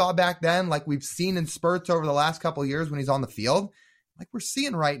 Like we saw back then, like we've seen in spurts over the last couple of years when he's on the field, like we're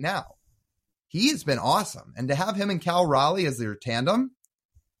seeing right now. He has been awesome. And to have him and Cal Raleigh as their tandem,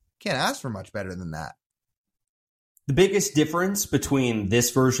 can't ask for much better than that. The biggest difference between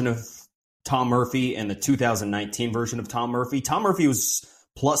this version of Tom Murphy and the 2019 version of Tom Murphy was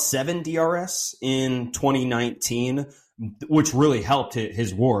 +7 DRS in 2019, which really helped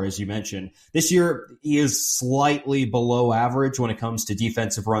his WAR, as you mentioned. This year, he is slightly below average when it comes to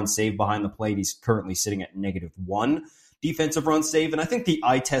defensive runs saved behind the plate. He's currently sitting at -1 defensive runs saved. And I think the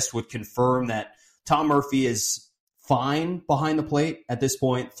eye test would confirm that Tom Murphy is fine behind the plate at this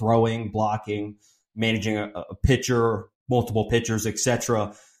point, throwing, blocking, managing a pitcher, multiple pitchers,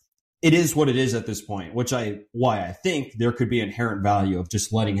 etc. It is what it is at this point, why I think there could be inherent value of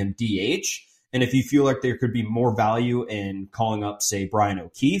just letting him DH. And if you feel like there could be more value in calling up, say, Brian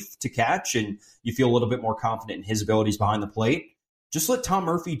O'Keefe to catch, and you feel a little bit more confident in his abilities behind the plate, just let Tom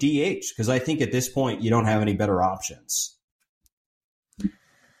Murphy DH, because I think at this point you don't have any better options.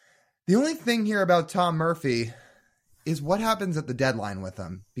 The only thing here about Tom Murphy, is what happens at the deadline with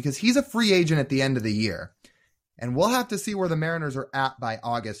him, because he's a free agent at the end of the year. And we'll have to see where the Mariners are at by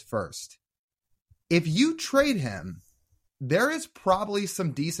August 1st. If you trade him, there is probably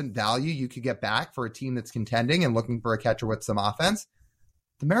some decent value you could get back for a team that's contending and looking for a catcher with some offense.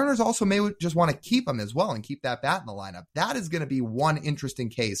 The Mariners also may just want to keep him as well and keep that bat in the lineup. That is going to be one interesting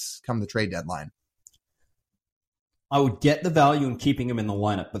case come the trade deadline. I would get the value in keeping him in the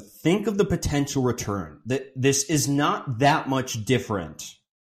lineup, but think of the potential return. This is not that much different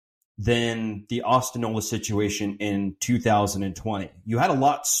than the Austin Nola situation in 2020. You had a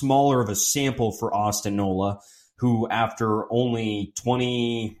lot smaller of a sample for Austin Nola, who after only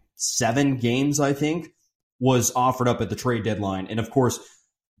 27 games, I think, was offered up at the trade deadline. And of course,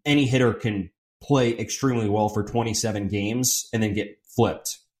 any hitter can play extremely well for 27 games and then get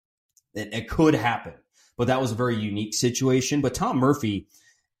flipped. It could happen, but that was a very unique situation. But Tom Murphy,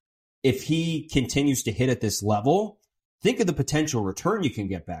 if he continues to hit at this level, think of the potential return you can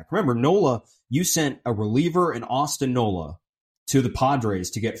get back. Remember, Nola, you sent a reliever and Austin Nola to the Padres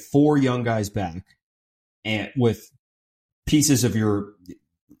to get 4 young guys back, and with pieces of your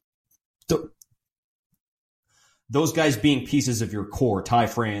those guys being pieces of your core: Ty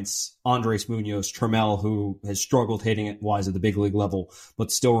France, Andres Munoz, Trammell, who has struggled hitting it wise at the big league level,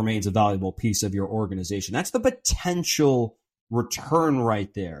 but still remains a valuable piece of your organization. That's the potential return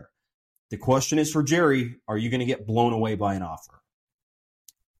right there. The question is for Jerry, are you going to get blown away by an offer?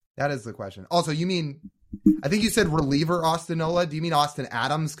 That is the question. Also, you mean, I think you said reliever Austin Nola. Do you mean Austin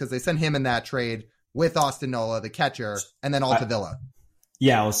Adams? Because they sent him in that trade with Austin Nola, the catcher, and then Altavilla.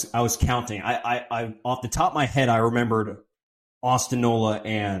 Yeah, I was counting. I off the top of my head, I remembered Austin Nola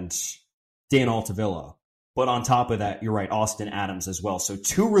and Dan Altavilla. But on top of that, you're right, Austin Adams as well. So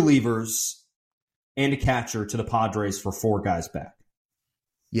 2 relievers and a catcher to the Padres for 4 guys back.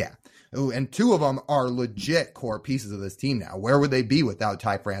 Yeah. Ooh, and 2 of them are legit core pieces of this team now. Where would they be without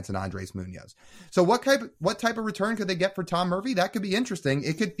Ty France and Andres Munoz? So what type of return could they get for Tom Murphy? That could be interesting.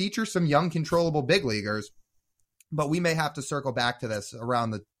 It could feature some young, controllable big leaguers, but we may have to circle back to this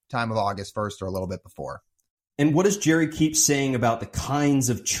around the time of August 1st or a little bit before. And what does Jerry keep saying about the kinds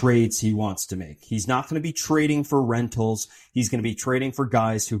of trades he wants to make? He's not going to be trading for rentals. He's going to be trading for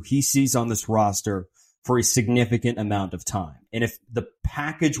guys who he sees on this roster for a significant amount of time. And if the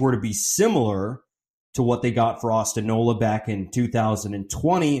package were to be similar to what they got for Austin Nola back in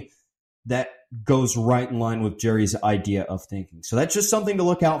 2020, that goes right in line with Jerry's idea of thinking. So that's just something to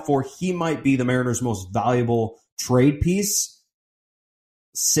look out for. He might be the Mariners' most valuable trade piece.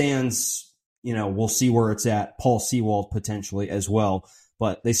 Sans, we'll see where it's at. Paul Sewald potentially as well.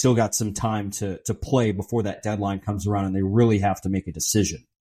 But they still got some time to play before that deadline comes around, and they really have to make a decision.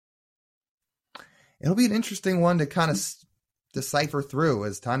 It'll be an interesting one to kind of decipher through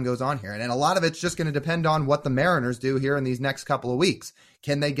as time goes on here. And a lot of it's just going to depend on what the Mariners do here in these next couple of weeks.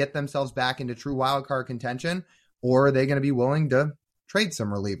 Can they get themselves back into true wildcard contention, or are they going to be willing to trade some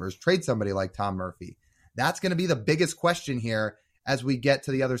relievers, trade somebody like Tom Murphy? That's going to be the biggest question here as we get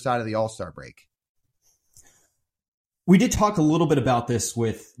to the other side of the All-Star break. We did talk a little bit about this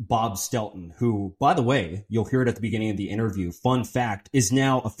with Bob Stelton, who, by the way, you'll hear it at the beginning of the interview. Fun fact, is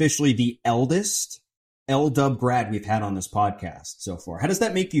now officially the eldest L-Dub grad we've had on this podcast so far. How does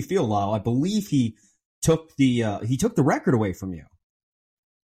that make you feel, Lyle? I believe he took the record away from you.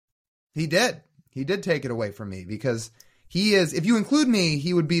 He did. He did take it away from me because he is, if you include me,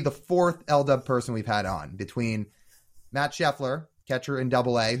 he would be the 4th L-Dub person we've had on, between Matt Scheffler, catcher in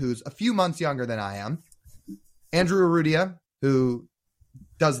AA, who's a few months younger than I am, Andrew Urrutia, who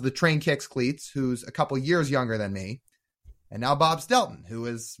does the train kicks cleats, who's a couple years younger than me, and now Bob Stelton, who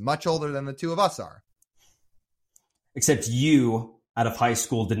is much older than the 2 of us are. Except you, out of high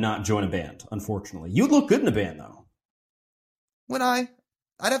school, did not join a band, unfortunately. You'd look good in a band, though. Would I?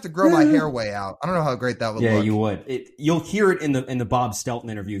 I'd have to grow my hair way out. I don't know how great that would look. Yeah, you would. You'll hear it in the Bob Stelton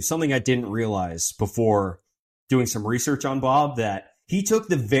interview. Something I didn't realize before doing some research on Bob, that he took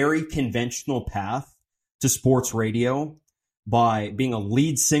the very conventional path to sports radio by being a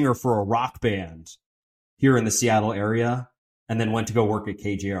lead singer for a rock band here in the Seattle area, and then went to go work at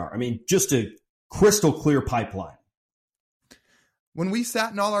KJR. I mean, just a crystal clear pipeline. When we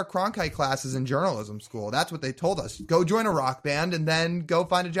sat in all our Cronkite classes in journalism school, that's what they told us. Go join a rock band and then go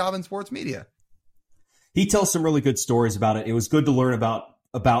find a job in sports media. He tells some really good stories about it. It was good to learn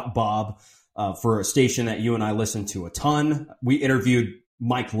about Bob for a station that you and I listen to a ton. We interviewed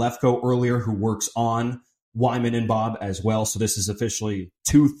Mike Lefko earlier, who works on Wyman and Bob as well. So this is officially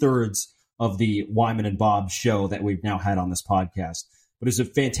 2/3 of the Wyman and Bob show that we've now had on this podcast. But it's a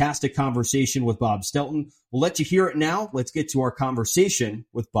fantastic conversation with Bob Stelton. We'll let you hear it now. Let's get to our conversation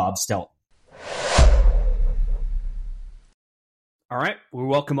with Bob Stelton. All right, we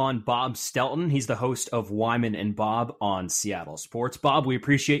welcome on Bob Stelton. He's the host of Wyman and Bob on Seattle Sports. Bob, we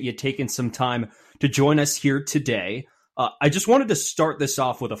appreciate you taking some time to join us here today. I just wanted to start this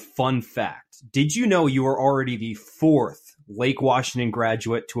off with a fun fact. Did you know you were already the fourth Lake Washington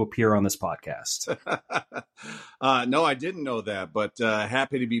graduate to appear on this podcast? No, I didn't know that, but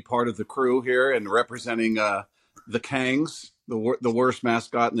happy to be part of the crew here and representing the Kangs, the worst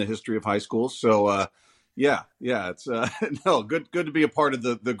mascot in the history of high school. So, yeah, it's no good to be a part of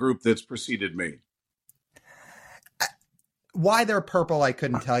the group that's preceded me. Why they're purple, I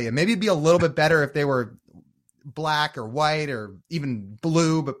couldn't tell you. Maybe it'd be a little bit better if they were black or white or even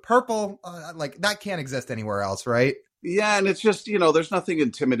blue, but purple, like that can't exist anywhere else, right? Yeah, and it's just, there's nothing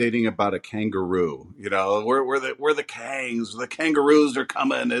intimidating about a kangaroo. We're the Kangs. The kangaroos are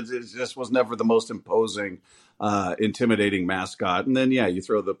coming. It just was never the most imposing, intimidating mascot. And then, you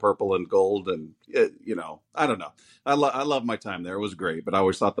throw the purple and gold, and I don't know. I love my time there. It was great, but I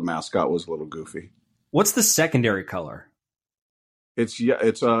always thought the mascot was a little goofy. What's the secondary color? It's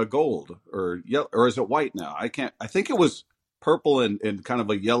gold or yellow, or is it white now? I think it was purple and kind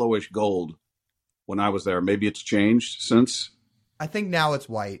of a yellowish gold when I was there. Maybe it's changed since. I think now it's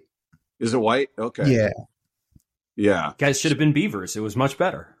white. Is it white? Okay. Yeah. Guys should have been Beavers. It was much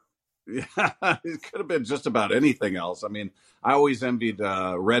better. Yeah, it could have been just about anything else. I mean, I always envied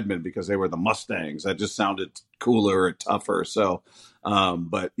Redmond because they were the Mustangs. That just sounded cooler and tougher. So,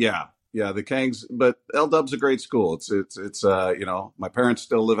 but yeah, the Kangs. But L-Dub's a great school. It's my parents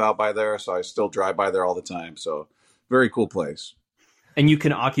still live out by there, so I still drive by there all the time. So, very cool place. And you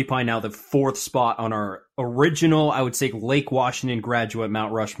can occupy now the fourth spot on our original, I would say, Lake Washington graduate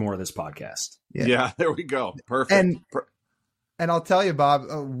Mount Rushmore of this podcast. Yeah, there we go. Perfect. And I'll tell you, Bob,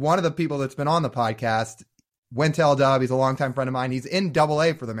 one of the people that's been on the podcast went to L-Dub. He's a longtime friend of mine. He's in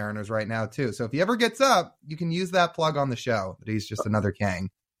AA for the Mariners right now, too. So if he ever gets up, you can use that plug on the show, that he's just another Kang.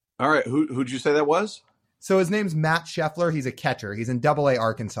 All right. Who'd you say that was? So his name's Matt Scheffler. He's a catcher. He's in AA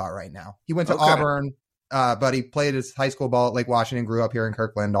Arkansas right now. He went to Auburn. But he played his high school ball at Lake Washington, grew up here in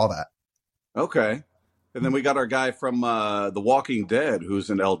Kirkland, all that. Okay. And then we got our guy from The Walking Dead,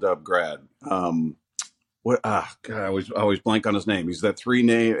 who's an L-Dub grad. God, I always blank on his name. He's that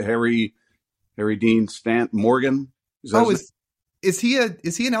Harry Dean Morgan. Is he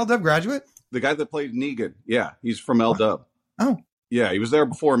an L-Dub graduate? The guy that played Negan. Yeah, he's from L-Dub. Oh. Yeah, he was there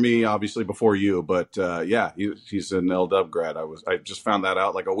before me, obviously before you, but he's an L-Dub grad. I just found that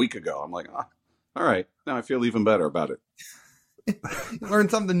out like a week ago. I'm like, all right. Now I feel even better about it. You learn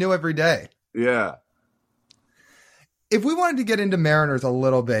something new every day. Yeah. If we wanted to get into Mariners a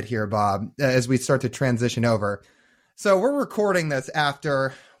little bit here, Bob, as we start to transition over. So we're recording this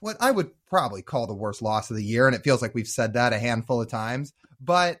after what I would probably call the worst loss of the year. And it feels like we've said that a handful of times.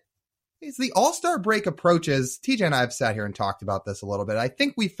 But as the All-Star break approaches, TJ and I have sat here and talked about this a little bit. I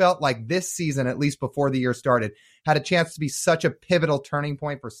think we felt like this season, at least before the year started, had a chance to be such a pivotal turning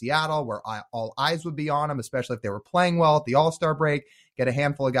point for Seattle, where all eyes would be on them, especially if they were playing well at the All-Star break, get a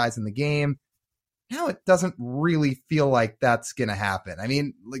handful of guys in the game. Now it doesn't really feel like that's going to happen. I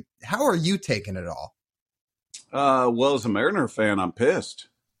mean, like, how are you taking it all? Well, as a Mariner fan, I'm pissed.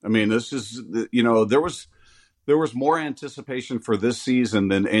 I mean, this is, there was more anticipation for this season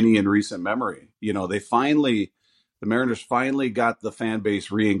than any in recent memory. The Mariners finally got the fan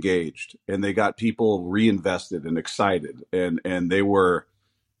base re-engaged, and they got people reinvested and excited. And they were,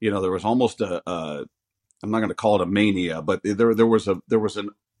 there was almost I'm not going to call it a mania, but there was a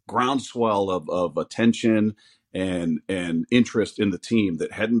groundswell of attention and interest in the team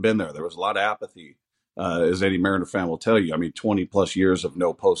that hadn't been there. There was a lot of apathy, as any Mariner fan will tell you. I mean, 20 plus years of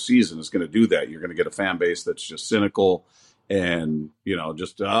no postseason is going to do that. You're going to get a fan base that's just cynical and,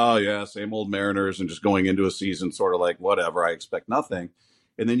 same old Mariners, and just going into a season sort of like, whatever, I expect nothing.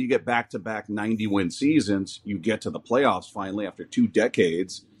 And then you get back-to-back 90-win seasons. You get to the playoffs finally after 2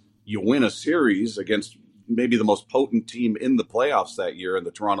 decades. You win a series against maybe the most potent team in the playoffs that year in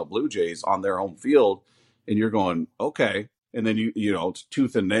the Toronto Blue Jays on their home field. And you're going, okay. And then, it's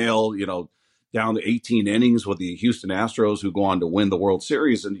tooth and nail, down to 18 innings with the Houston Astros, who go on to win the World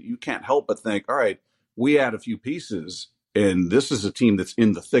Series. And you can't help but think, all right, we add a few pieces, and this is a team that's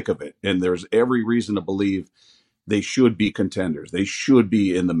in the thick of it. And there's every reason to believe they should be contenders. They should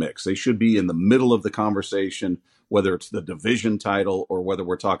be in the mix. They should be in the middle of the conversation, whether it's the division title or whether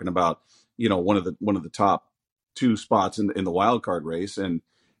we're talking about, one of the top 2 spots in the wild card race. And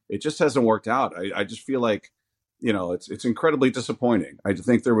it just hasn't worked out. I just feel like, it's incredibly disappointing. I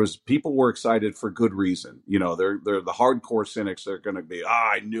think people were excited for good reason. They're the hardcore cynics. They're going to be,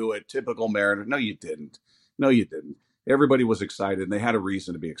 I knew it, typical Mariner. No, you didn't. Everybody was excited, and they had a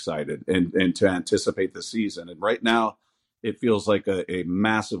reason to be excited and to anticipate the season. And right now, it feels like a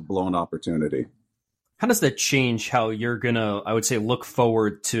massive blown opportunity. How does that change how you're going to, I would say, look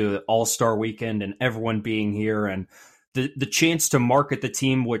forward to All-Star Weekend and everyone being here and the chance to market the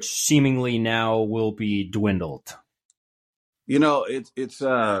team, which seemingly now will be dwindled? You know, it's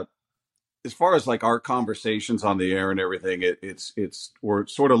as far as like our conversations on the air and everything, it's we're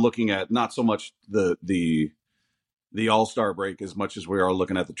sort of looking at not so much the All-Star break as much as we are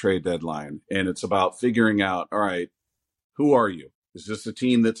looking at the trade deadline. And it's about figuring out, all right, who are you? Is this a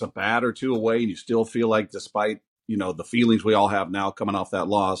team that's a bat or two away and you still feel like, despite, you know, the feelings we all have now coming off that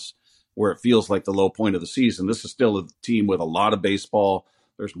loss where it feels like the low point of the season, this is still a team with a lot of baseball.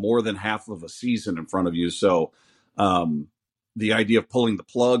 There's more than half of a season in front of you. So the idea of pulling the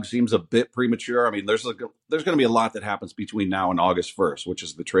plug seems a bit premature. I mean, there's going to be a lot that happens between now and August 1st, which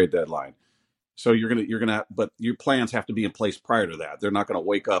is the trade deadline. So you're gonna, but your plans have to be in place prior to that. They're not going to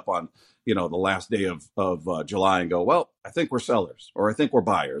wake up on, you know, the last day of July and go, well, I think we're sellers or I think we're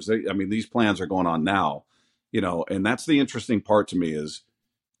buyers. I mean, these plans are going on now, you know, and that's the interesting part to me is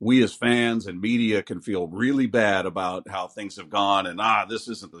we as fans and media can feel really bad about how things have gone and this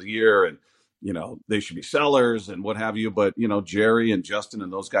isn't the year and, you know, they should be sellers and what have you. But, you know, Jerry and Justin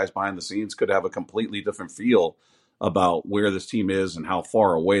and those guys behind the scenes could have a completely different feel about where this team is and how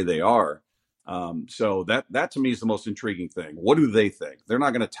far away they are. So that to me is the most intriguing thing. What do they think? They're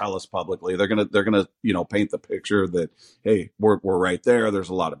not going to tell us publicly. They're going to, you know, paint the picture that, hey, we're right there. There's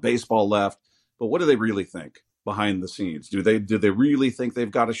a lot of baseball left, but what do they really think behind the scenes? Do they really think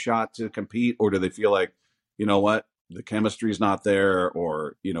they've got a shot to compete, or do they feel like, you know what, the chemistry is not there,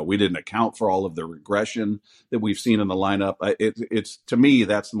 or, you know, we didn't account for all of the regression that we've seen in the lineup? It's to me,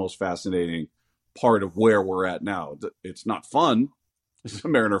 that's the most fascinating part of where we're at now. It's not fun as a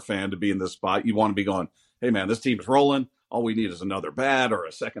Mariner fan to be in this spot. You want to be going, hey man, this team's rolling. All we need is another bat or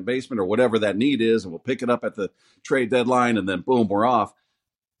a second baseman or whatever that need is, and we'll pick it up at the trade deadline, and then boom, we're off.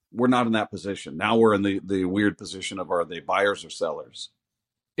 We're not in that position. Now we're in the weird position of, are they buyers or sellers?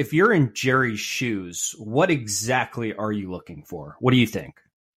 If you're in Jerry's shoes, what exactly are you looking for? What do you think?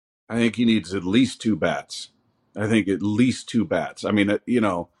 I think he needs at least two bats. I mean, you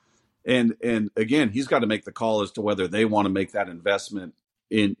know, and again, he's got to make the call as to whether they want to make that investment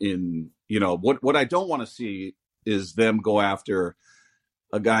in, you know, what I don't want to see is them go after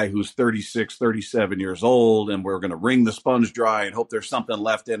a guy who's 36, 37 years old, and we're going to wring the sponge dry and hope there's something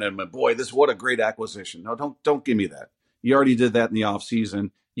left in him. And boy, what a great acquisition. No, don't give me that. You already did that in the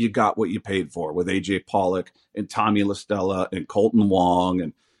offseason. You got what you paid for with AJ Pollock and Tommy La Stella and Colton Wong.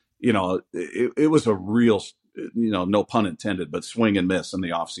 And, you know, it was a real, you know, no pun intended, but swing and miss in the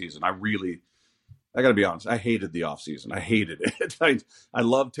offseason. I got to be honest, I hated the offseason. I hated it. I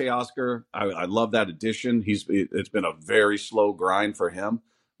love Teoscar. I love that addition. It's been a very slow grind for him.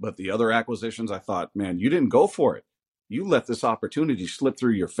 But the other acquisitions, I thought, man, you didn't go for it. You let this opportunity slip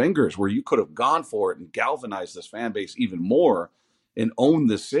through your fingers where you could have gone for it and galvanized this fan base even more and owned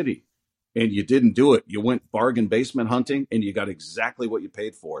this city. And you didn't do it. You went bargain basement hunting and you got exactly what you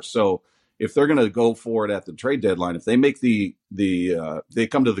paid for. So if they're going to go for it at the trade deadline, if they make they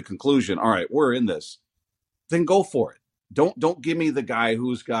come to the conclusion, all right, we're in this, then go for it. Don't give me the guy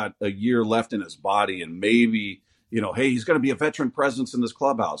who's got a year left in his body and maybe, you know, hey, he's going to be a veteran presence in this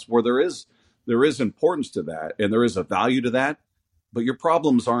clubhouse, where there is importance to that and there is a value to that. But your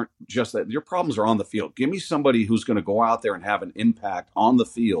problems aren't just that. Your problems are on the field. Give me somebody who's going to go out there and have an impact on the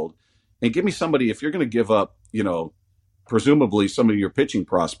field. And give me somebody, if you're going to give up, you know, presumably some of your pitching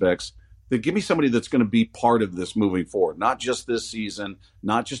prospects, then give me somebody that's going to be part of this moving forward. Not just this season,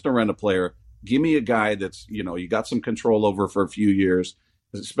 not just a rental player. Give me a guy that's, you know, you got some control over for a few years,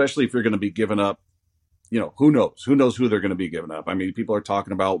 especially if you're going to be giving up, you know, who knows who they're going to be giving up. I mean, people are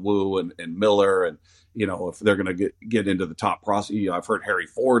talking about Wu and Miller, and, you know, if they're going to get into the top process. You know, I've heard Harry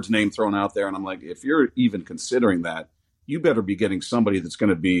Ford's name thrown out there, and I'm like, if you're even considering that, you better be getting somebody that's going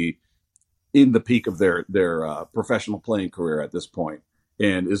to be in the peak of their professional playing career at this point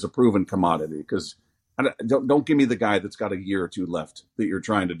and is a proven commodity. Because don't give me the guy that's got a year or two left that you're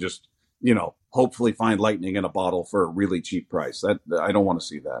trying to just, you know, hopefully find lightning in a bottle for a really cheap price. That I don't want to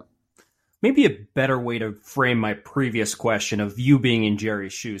see that. Maybe a better way to frame my previous question of you being in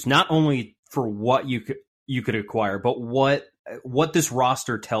Jerry's shoes, not only for what you could acquire, but what this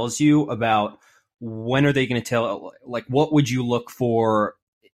roster tells you about when are they going to tell, like, what would you look for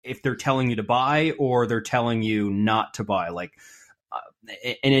if they're telling you to buy or they're telling you not to buy, like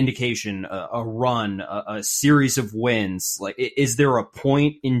an indication, a run, a series of wins. Like, is there a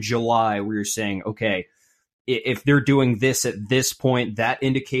point in July where you're saying, okay, if they're doing this at this point, that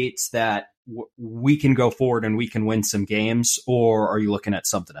indicates that we can go forward and we can win some games, or are you looking at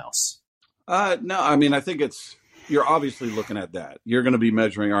something else? No, I mean, I think it's you're obviously looking at that. You're going to be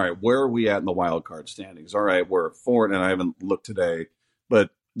measuring, all right, where are we at in the wild card standings? All right, we're 4, and I haven't looked today,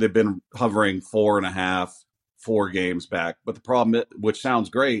 but they've been hovering 4.5, 4 games back. But the problem, which sounds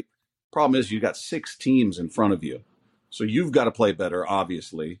great, problem is you got 6 teams in front of you. So you've got to play better,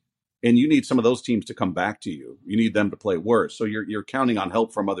 obviously. And you need some of those teams to come back to you. You need them to play worse. So you're counting on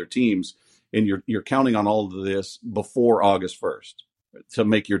help from other teams, and you're counting on all of this before August 1st to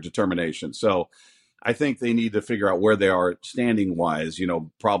make your determination. So I think they need to figure out where they are standing wise,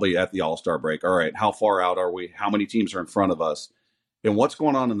 probably at the All-Star break. All right, how far out are we? How many teams are in front of us? And what's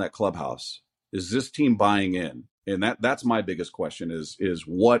going on in that clubhouse? Is this team buying in? And that's my biggest question is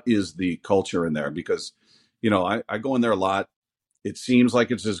what is the culture in there? Because, I go in there a lot. It seems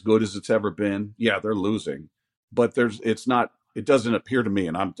like it's as good as it's ever been. Yeah, they're losing, but it doesn't appear to me,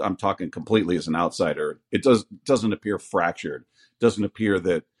 and I'm talking completely as an outsider. It doesn't appear fractured. It doesn't appear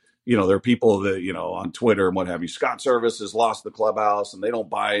that, there are people that, on Twitter and what have you, Scott Service has lost the clubhouse and they don't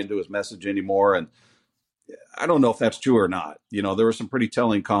buy into his message anymore. And I don't know if that's true or not. There were some pretty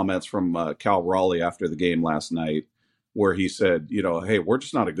telling comments from Cal Raleigh after the game last night where he said, hey, we're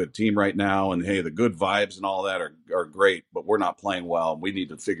just not a good team right now. And hey, the good vibes and all that are great, but we're not playing well. We need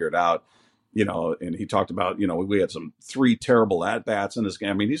to figure it out. And he talked about, we had 3 terrible at-bats in this game.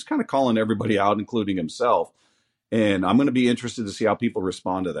 I mean, he's kind of calling everybody out, including himself. And I'm going to be interested to see how people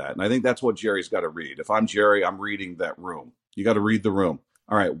respond to that. And I think that's what Jerry's got to read. If I'm Jerry, I'm reading that room. You got to read the room.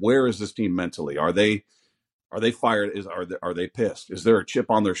 All right, where is this team mentally? Are they fired? Are they pissed? Is there a chip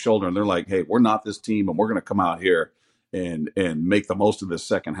on their shoulder? And they're like, hey, we're not this team, and we're going to come out here and make the most of this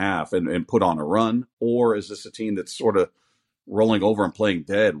second half and put on a run? Or is this a team that's sort of rolling over and playing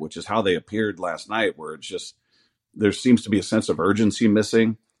dead, which is how they appeared last night, where it's just there seems to be a sense of urgency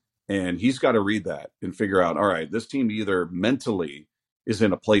missing. And he's got to read that and figure out, all right, this team either mentally is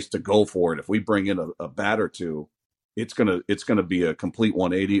in a place to go for it. If we bring in a bat or two, it's gonna be a complete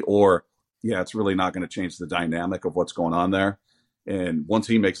 180, or it's really not going to change the dynamic of what's going on there. And once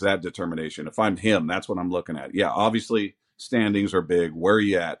he makes that determination, if I'm him, that's what I'm looking at. Yeah, obviously standings are big. Where are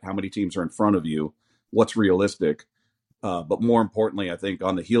you at? How many teams are in front of you? What's realistic? But more importantly, I think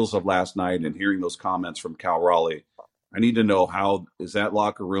on the heels of last night and hearing those comments from Cal Raleigh, I need to know, how is that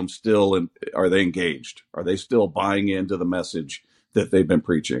locker room still, and are they engaged? Are they still buying into the message that they've been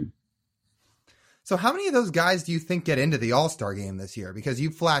preaching? So how many of those guys do you think get into the All-Star game this year? Because you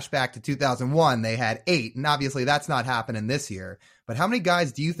flash back to 2001, they had 8, and obviously that's not happening this year. But how many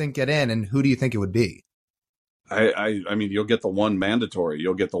guys do you think get in, and who do you think it would be? I mean, you'll get the one mandatory.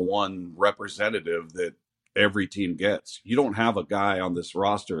 You'll get the one representative that every team gets. You don't have a guy on this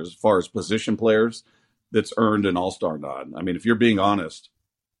roster as far as position players that's earned an All-Star nod. I mean, if you're being honest,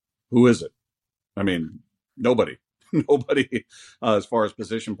 who is it? I mean, nobody. Nobody as far as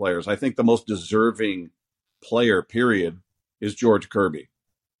position players. I think the most deserving player, period, is George Kirby.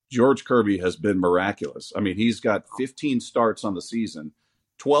 George Kirby has been miraculous. I mean, he's got 15 starts on the season.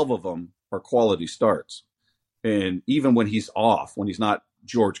 12 of them are quality starts. And even when he's off, when he's not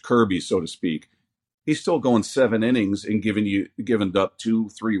George Kirby, so to speak, he's still going 7 innings and giving up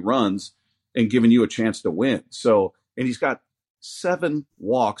 2-3 runs and giving you a chance to win. So, and he's got 7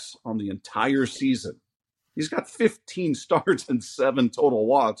 walks on the entire season. He's got 15 starts and 7 total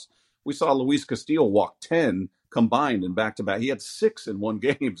walks. We saw Luis Castillo walk 10 combined in back-to-back. He had 6 in one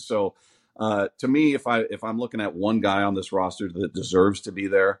game. So to me, if I'm looking at one guy on this roster that deserves to be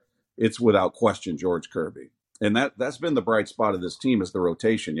there, it's without question George Kirby. And that's been the bright spot of this team, is the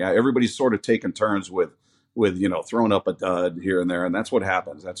rotation. Yeah, everybody's sort of taken turns with throwing up a dud here and there, and that's what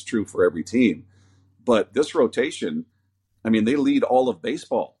happens. That's true for every team. But this rotation, I mean, they lead all of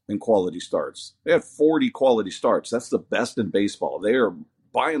baseball in quality starts. They have 40 quality starts. That's the best in baseball. They are,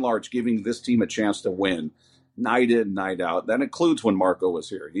 by and large, giving this team a chance to win night in, night out. That includes when Marco was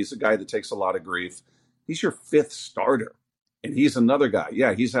here. He's a guy that takes a lot of grief. He's your 5th starter. And he's another guy.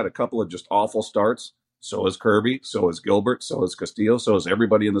 Yeah, he's had a couple of just awful starts. So is Kirby. So is Gilbert. So is Castillo. So is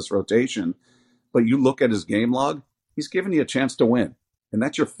everybody in this rotation. But you look at his game log, he's giving you a chance to win. And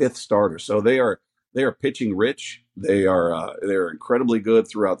that's your 5th starter. So they are pitching rich. They're incredibly good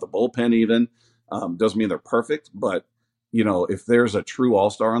throughout the bullpen even. Doesn't mean they're perfect, but if there's a true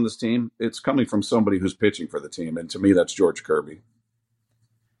all-star on this team, it's coming from somebody who's pitching for the team. And to me, that's George Kirby.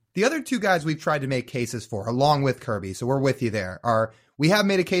 The other 2 guys we've tried to make cases for, along with Kirby, so we're with you there, we have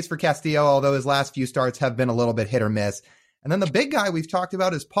made a case for Castillo, although his last few starts have been a little bit hit or miss. And then the big guy we've talked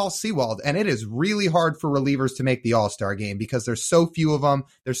about is Paul Sewald, and it is really hard for relievers to make the All-Star game because there's so few of them.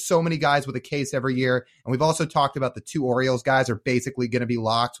 There's so many guys with a case every year. And we've also talked about the 2 Orioles guys are basically going to be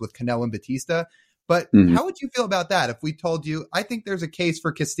locked with Cano and Batista. But how would you feel about that if we told you, I think there's a case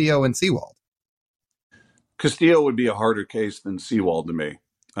for Castillo and Sewald? Castillo would be a harder case than Sewald to me.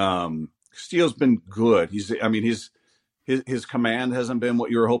 Castillo's been good. His command hasn't been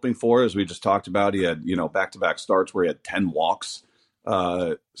what you were hoping for, as we just talked about. He had, back-to-back starts where he had 10 walks.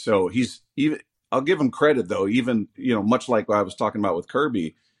 So I'll give him credit though, even, much like what I was talking about with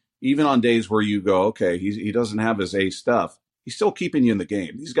Kirby, even on days where you go, okay, he doesn't have his A stuff, he's still keeping you in the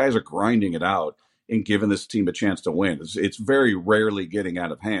game. These guys are grinding it out and giving this team a chance to win. It's very rarely getting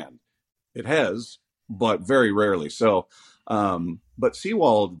out of hand. It has, but very rarely. So, but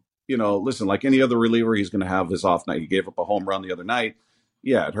Sewald, listen, like any other reliever, he's going to have his off night. He gave up a home run the other night.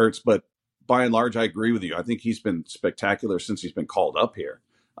 Yeah, it hurts, but by and large, I agree with you. I think he's been spectacular since he's been called up here.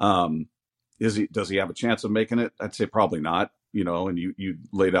 Does he have a chance of making it? I'd say probably not. And you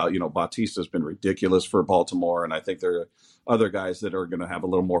laid out, Bautista's been ridiculous for Baltimore, and I think there are other guys that are going to have a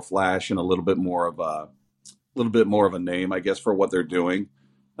little more flash and a little bit more of a name, I guess, for what they're doing.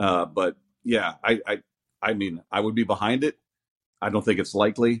 But yeah, I mean, I would be behind it. I don't think it's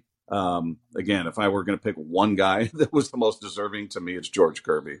likely. Again, if I were going to pick one guy that was the most deserving, to me, it's George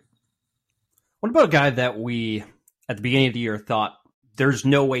Kirby. What about a guy that we, at the beginning of the year, thought there's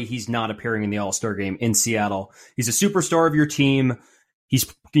no way he's not appearing in the All-Star game in Seattle? He's a superstar of your team.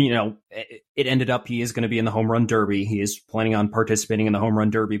 He's, it ended up he is going to be in the home run derby. He is planning on participating in the home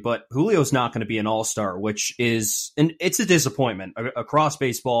run derby, but Julio's not going to be an All-Star, which is, and it's a disappointment across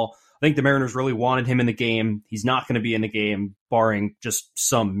baseball. I think the Mariners really wanted him in the game. He's not going to be in the game, barring just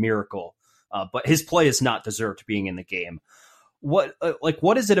some miracle. But his play is not deserved being in the game. What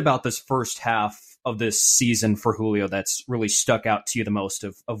is it about this first half of this season for Julio that's really stuck out to you the most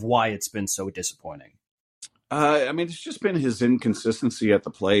of why it's been so disappointing? It's just been his inconsistency at the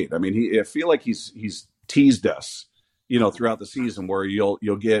plate. I feel like he's teased us, throughout the season, where you'll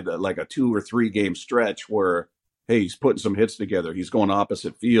get like a 2 or 3 game stretch where, hey, he's putting some hits together. He's going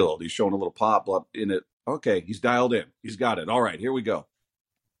opposite field. He's showing a little pop up in it. Okay, he's dialed in. He's got it. All right, here we go.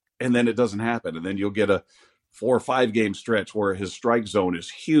 And then it doesn't happen. And then you'll get a 4 or 5 game stretch where his strike zone is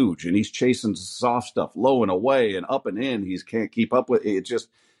huge and he's chasing soft stuff low and away and up and in. He can't keep up with it.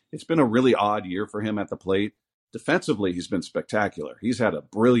 It's been a really odd year for him at the plate. Defensively, he's been spectacular. He's had a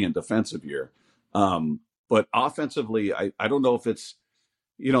brilliant defensive year. But offensively, I don't know if it's,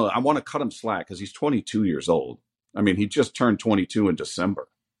 I want to cut him slack because he's 22 years old. He just turned 22 in December,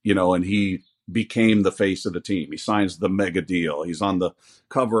 and he became the face of the team. He signs the mega deal. He's on the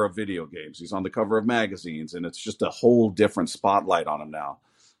cover of video games. He's on the cover of magazines, and it's just a whole different spotlight on him now.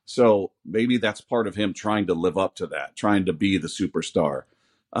 So maybe that's part of him trying to live up to that, trying to be the superstar.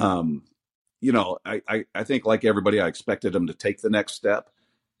 I think like everybody, I expected him to take the next step.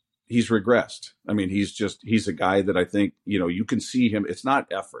 He's regressed. He's a guy that I think, you can see him. It's not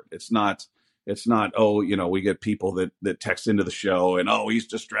effort. It's not, we get people that text into the show and, he's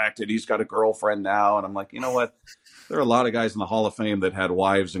distracted. He's got a girlfriend now. And I'm like, you know what? There are a lot of guys in the Hall of Fame that had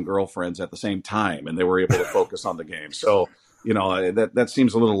wives and girlfriends at the same time, and they were able to focus on the game. So, that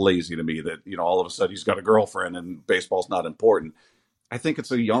seems a little lazy to me that, all of a sudden he's got a girlfriend and baseball's not important. I think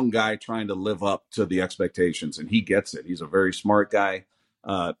it's a young guy trying to live up to the expectations, and he gets it. He's a very smart guy.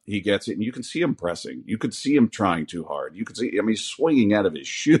 He gets it, and you can see him pressing. You could see him trying too hard. You could see, he's swinging out of his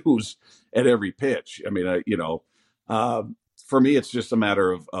shoes at every pitch. For me, it's just a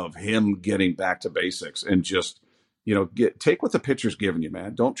matter of him getting back to basics and just, take what the pitcher's giving you,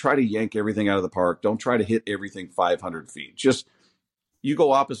 man. Don't try to yank everything out of the park. Don't try to hit everything 500 feet. Just, you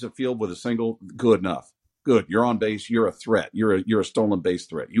go opposite field with a single, good enough. Good. You're on base. You're a threat. You're a stolen base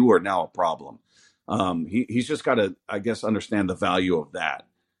threat. You are now a problem. He's just got to, I guess, understand the value of that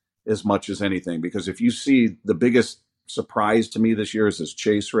as much as anything. Because if you see the biggest surprise to me this year is his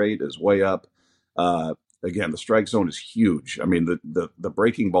chase rate is way up. Again, the strike zone is huge. The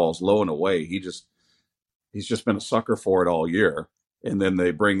breaking ball is low and away. He's just been a sucker for it all year. And then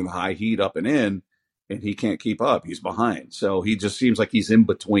they bring the high heat up and in, and he can't keep up. He's behind. So he just seems like he's in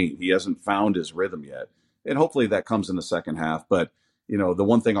between. He hasn't found his rhythm yet. And hopefully that comes in the second half. But, the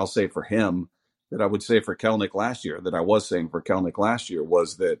one thing I'll say for him that I would say for Kelenic last year, that I was saying for Kelenic last year,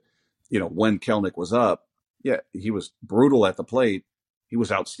 was that, when Kelenic was up, yeah, he was brutal at the plate. He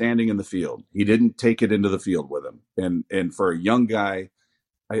was outstanding in the field. He didn't take it into the field with him. And for a young guy,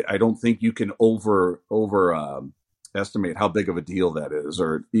 I don't think you can estimate how big of a deal that is.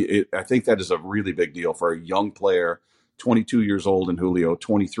 I think that is a really big deal for a young player, 22 years old in Julio,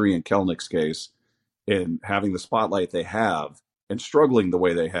 23 in Kelnic's case, and having the spotlight they have and struggling the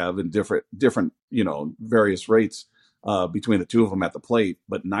way they have in different, various rates between the two of them at the plate,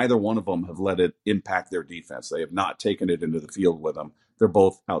 but neither one of them have let it impact their defense. They have not taken it into the field with them. They're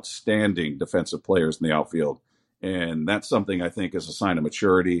both outstanding defensive players in the outfield. And that's something I think is a sign of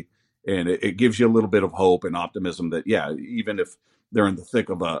maturity And it gives you a little bit of hope and optimism that, yeah, even if they're in the thick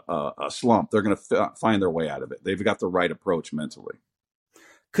of a slump, they're going to find their way out of it. They've got the right approach mentally.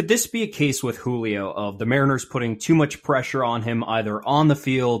 Could this be a case with Julio of the Mariners putting too much pressure on him either on the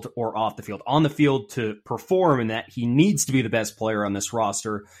field or off the field? On the field to perform, and that he needs to be the best player on this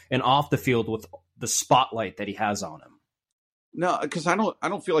roster, and off the field with the spotlight that he has on him? No, because I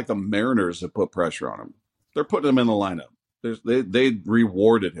don't feel like the Mariners have put pressure on him. They're putting him in the lineup. They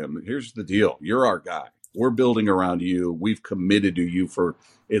rewarded him. Here's the deal. You're our guy. We're building around you. We've committed to you for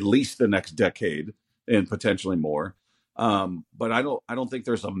at least the next decade and potentially more. But I don't think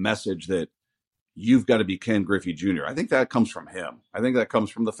there's a message that you've got to be Ken Griffey Jr. I think that comes from him. I think that comes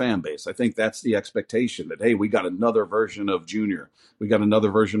from the fan base. I think that's the expectation that, hey, we got another version of Junior. We got another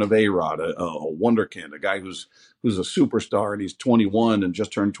version of A-Rod, a wonderkind, a guy who's a superstar, and he's 21 and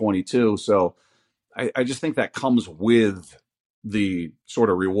just turned 22. So I just think that comes with the sort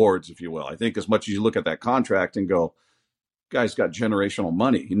of rewards, if you will. I think as much as you look at that contract and go, guy's got generational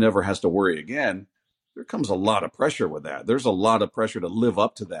money, he never has to worry again, there comes a lot of pressure with that. There's a lot of pressure to live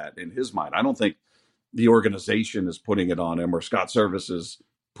up to that in his mind. I don't think the organization is putting it on him or Scott Service is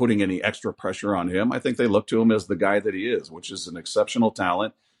putting any extra pressure on him. I think they look to him as the guy that he is, which is an exceptional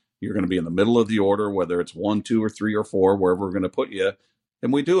talent. You're going to be in the middle of the order, whether it's 1, 2, or 3, or 4, wherever we're going to put you.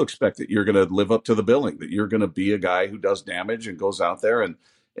 And we do expect that you're going to live up to the billing, that you're going to be a guy who does damage and goes out there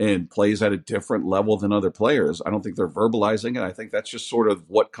and plays at a different level than other players. I don't think they're verbalizing it. I think that's just sort of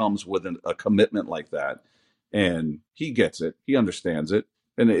what comes with a commitment like that. And he gets it. He understands it.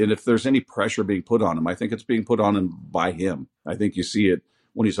 And if there's any pressure being put on him, I think it's being put on him by him. I think you see it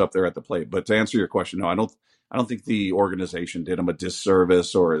when he's up there at the plate. But to answer your question, no, I don't think the organization did him a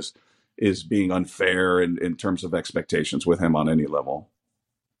disservice or is being unfair in terms of expectations with him on any level.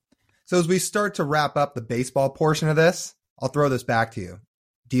 So as we start to wrap up the baseball portion of this, I'll throw this back to you.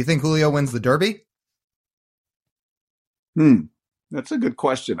 Do you think Julio wins the Derby? That's a good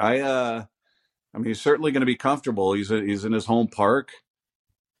question. I mean, he's certainly going to be comfortable. He's in his home park.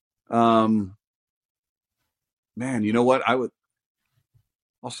 Man, you know what? I'll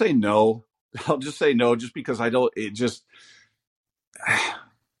say no. I'll just say no, just because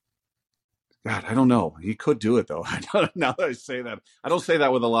God, I don't know. He could do it though. Now that I say that, I don't say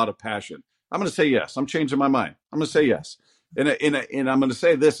that with a lot of passion. I'm going to say yes. I'm changing my mind. I'm going to say yes. And I'm going to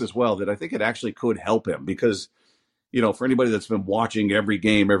say this as well, that I think it actually could help him because, for anybody that's been watching every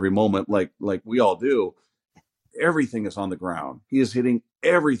game, every moment, like we all do, everything is on the ground. He is hitting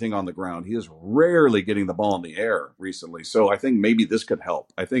everything on the ground. He is rarely getting the ball in the air recently. So I think maybe this could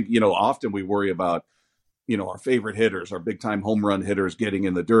help. I think, often we worry about, our favorite hitters, our big time home run hitters getting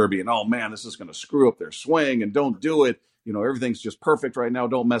in the Derby and, oh man, this is going to screw up their swing and don't do it. Everything's just perfect right now.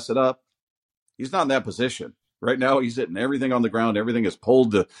 Don't mess it up. He's not in that position. Right now, he's hitting everything on the ground. Everything is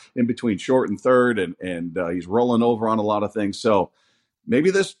pulled in between short and third, and he's rolling over on a lot of things. So maybe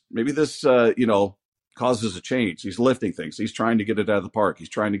this causes a change. He's lifting things. He's trying to get it out of the park. He's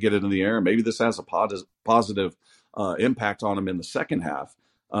trying to get it in the air. Maybe this has a positive impact on him in the second half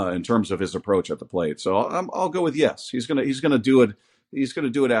in terms of his approach at the plate. So I'll go with yes. He's gonna do it. He's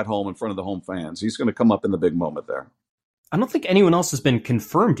gonna do it at home in front of the home fans. He's gonna come up in the big moment there. I don't think anyone else has been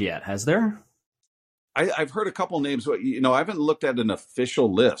confirmed yet, has there? I've heard a couple names. I haven't looked at an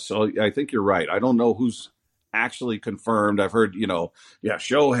official list, so I think you're right. I don't know who's actually confirmed. I've heard,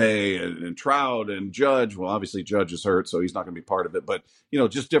 Shohei and Trout and Judge. Well, obviously Judge is hurt, so he's not going to be part of it. But,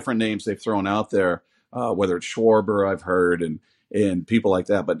 just different names they've thrown out there, whether it's Schwarber, I've heard, and people like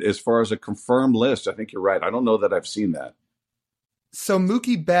that. But as far as a confirmed list, I think you're right. I don't know that I've seen that. So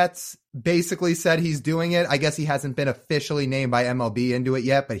Mookie Betts basically said he's doing it. I guess he hasn't been officially named by MLB into it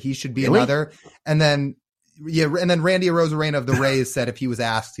yet, but he should be another. And then Randy Arozarena of the Rays said if he was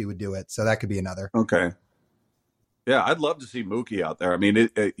asked, he would do it. So that could be another. Okay. Yeah, I'd love to see Mookie out there. I mean,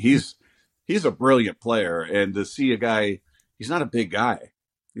 he's a brilliant player, and to see a guy, he's not a big guy.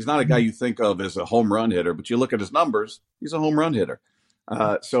 He's not a guy you think of as a home run hitter, but you look at his numbers, he's a home run hitter.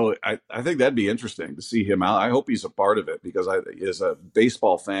 So I think that'd be interesting to see him out. I hope he's a part of it because as a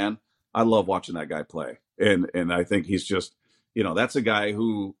baseball fan, I love watching that guy play. And I think he's just, that's a guy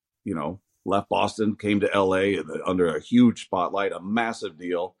who, left Boston, came to LA under a huge spotlight, a massive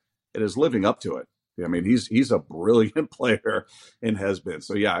deal, and is living up to it. I mean, he's a brilliant player and has been.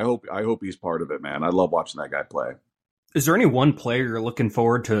 So yeah, I hope he's part of it, man. I love watching that guy play. Is there any one player you're looking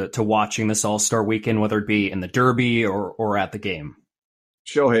forward to watching this All-Star weekend, whether it be in the Derby or at the game?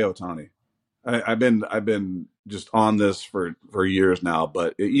 Shohei Ohtani. I've been just on this for years now,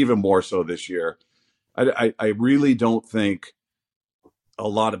 but even more so this year. I really don't think a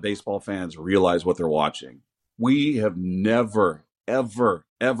lot of baseball fans realize what they're watching. We have never, ever,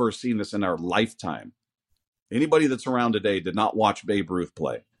 ever seen this in our lifetime. Anybody that's around today did not watch Babe Ruth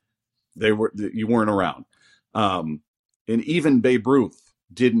play. You weren't around. And even Babe Ruth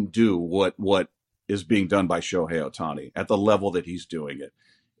didn't do what is being done by Shohei Ohtani at the level that he's doing it,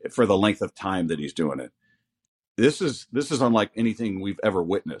 for the length of time that he's doing it. This is unlike anything we've ever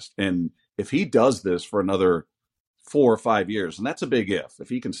witnessed. And if he does this for another 4 or 5 years, and that's a big if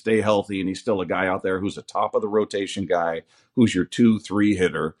he can stay healthy and he's still a guy out there who's a top of the rotation guy, who's your 2-3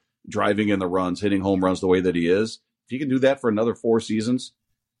 hitter, driving in the runs, hitting home runs the way that he is, if he can do that for another 4 seasons,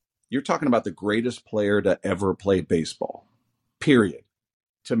 you're talking about the greatest player to ever play baseball, period.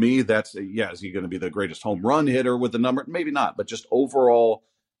 To me, that's, is he going to be the greatest home run hitter with the number? Maybe not, but just overall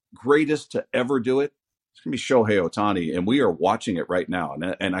greatest to ever do it. It's going to be Shohei Ohtani, and we are watching it right now.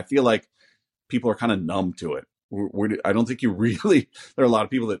 And I feel like people are kind of numb to it. I don't think there are a lot of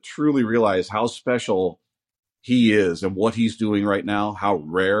people that truly realize how special he is and what he's doing right now, how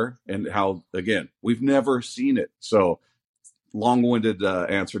rare, and how, again, we've never seen it. So long-winded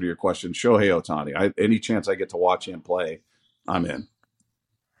answer to your question, Shohei Ohtani. Any chance I get to watch him play, I'm in.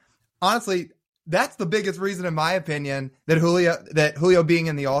 Honestly, that's the biggest reason, in my opinion, that Julio being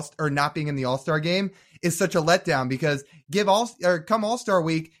in the not being in the All-Star game is such a letdown, because come All-Star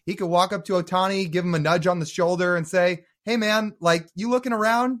week, he could walk up to Ohtani, give him a nudge on the shoulder and say, hey man, like, you looking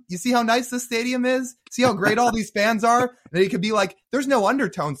around? You see how nice this stadium is? See how great all these fans are? And then he could be like, there's no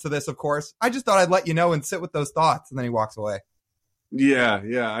undertones to this, of course. I just thought I'd let you know and sit with those thoughts. And then he walks away. Yeah.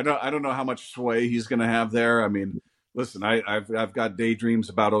 I don't know how much sway he's going to have there. I mean, listen, I've got daydreams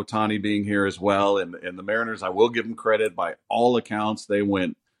about Ohtani being here as well. And the Mariners, I will give them credit. By all accounts, they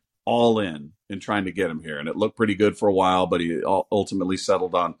went all in trying to get him here. And it looked pretty good for a while, but he ultimately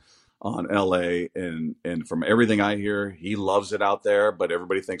settled on LA. And from everything I hear, he loves it out there, but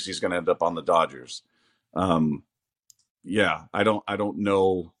everybody thinks he's going to end up on the Dodgers. I don't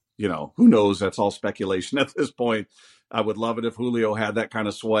know, who knows? That's all speculation at this point. I would love it if Julio had that kind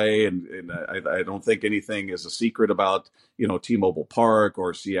of sway, and I don't think anything is a secret about, T-Mobile Park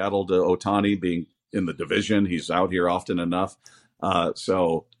or Seattle to Ohtani being in the division. He's out here often enough.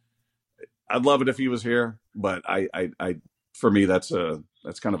 So I'd love it if he was here, but for me, that's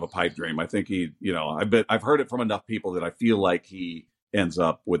kind of a pipe dream. I think I've heard it from enough people that I feel like he ends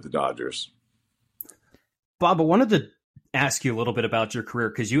up with the Dodgers. Bob, I wanted to ask you a little bit about your career,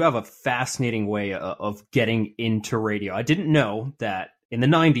 because you have a fascinating way of getting into radio. I didn't know that in the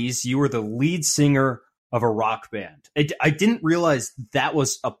 90s, you were the lead singer of a rock band. I didn't realize that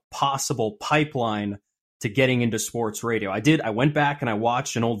was a possible pipeline to getting into sports radio. I went back and I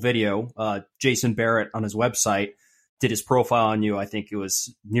watched an old video. Jason Barrett on his website did his profile on you. I think it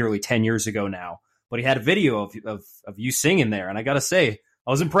was nearly 10 years ago now, but he had a video of you singing there. And I got to say,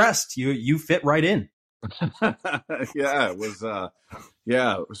 I was impressed. You fit right in. It was,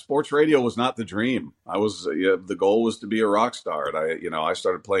 sports radio was not the dream. The goal was to be a rock star. And I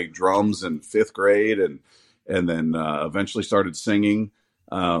started playing drums in 5th grade and then eventually started singing.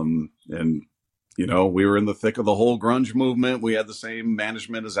 We were in the thick of the whole grunge movement. We had the same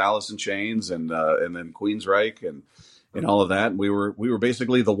management as Alice in Chains and then Queensryche and all of that. And we were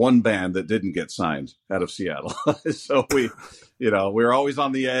basically the one band that didn't get signed out of Seattle. So we were always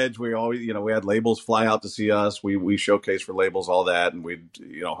on the edge. We always, we had labels fly out to see us. We showcased for labels, all that. And we'd,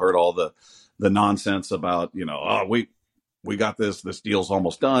 heard all the nonsense about, we got this deal's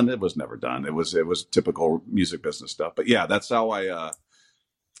almost done. It was never done. It was typical music business stuff. But yeah, that's how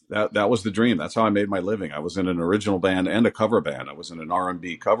that was the dream. That's how I made my living. I was in an original band and a cover band. I was in an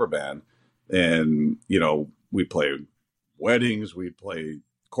R&B cover band, and, we played weddings, we played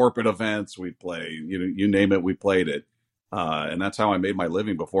corporate events, we play, you name it, we played it. And that's how I made my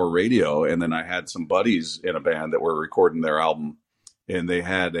living before radio. And then I had some buddies in a band that were recording their album, and they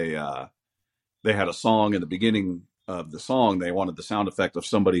had a song in the beginning of the song. They wanted the sound effect of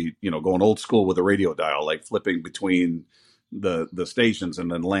somebody, going old school with a radio dial, like flipping between the stations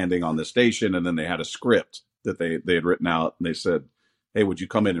and then landing on the station. And then they had a script that they had written out, and they said, hey, would you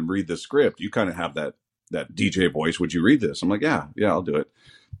come in and read this script? You kind of have that DJ voice. Would you read this? I'm like, yeah, I'll do it.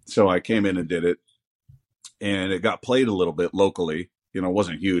 So I came in and did it, and it got played a little bit locally. It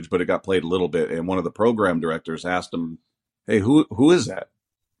wasn't huge, but it got played a little bit. And one of the program directors asked him, hey, who is that?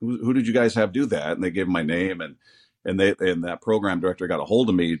 Who did you guys have do that? And they gave him my name, and that program director got a hold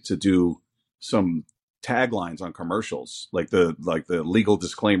of me to do some taglines on commercials, like the legal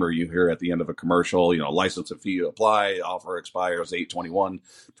disclaimer you hear at the end of a commercial, license and fee apply, offer expires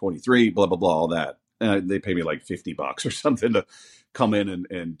 8/21/23, blah, blah, blah, all that. And they pay me like $50 or something to come in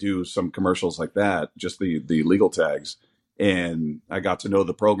and do some commercials like that, just the legal tags. And I got to know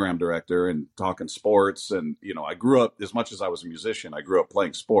the program director and talking sports. And, you know, I grew up, as much as I was a musician, I grew up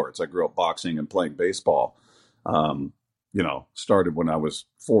playing sports. I grew up boxing and playing baseball. You know, started when I was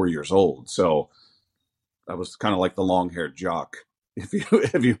 4 years old. So I was kind of like the long-haired jock, if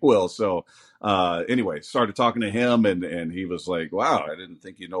you will. So anyway, started talking to him, and he was like, wow, I didn't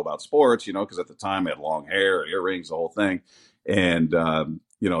think you know about sports, you know, because at the time I had long hair, earrings, the whole thing. And,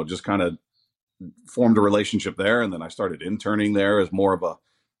 you know, just kind of formed a relationship there. And then I started interning there as more of a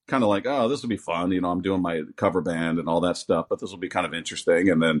kind of like, oh, this will be fun. You know, I'm doing my cover band and all that stuff, but this will be kind of interesting.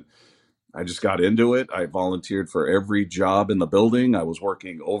 And then I just got into it. I volunteered for every job in the building. I was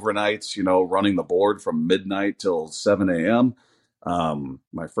working overnights, you know, running the board from midnight till 7 a.m.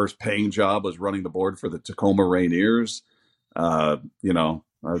 My first paying job was running the board for the Tacoma Rainiers. You know,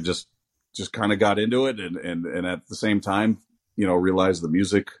 I just kind of got into it, and at the same time, you know, realized the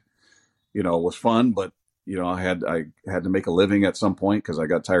music, you know, was fun, but you know, I had to make a living at some point because I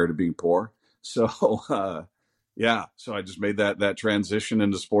got tired of being poor. So yeah, so I just made that transition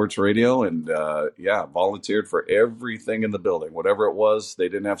into sports radio, and yeah, volunteered for everything in the building, whatever it was. They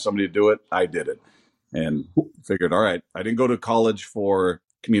didn't have somebody to do it, I did it, and figured, all right, I didn't go to college for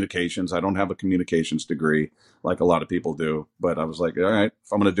communications. I don't have a communications degree like a lot of people do, but I was like, all right,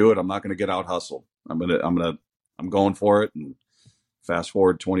 if I'm going to do it, I'm not going to get out hustled. I'm going for it. And fast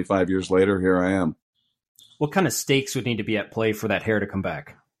forward 25 years later, here I am. What kind of stakes would need to be at play for that hair to come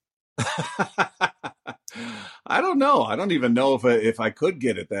back? I don't know. I don't even know if I could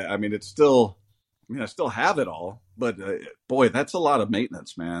get it. That I mean, it's still. I mean, I still have it all, but boy, that's a lot of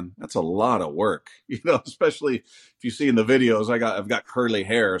maintenance, man. That's a lot of work, you know. Especially if you see in the videos, I've got curly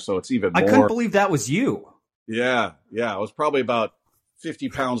hair, so it's even more. I couldn't believe that was you. Yeah. I was probably about 50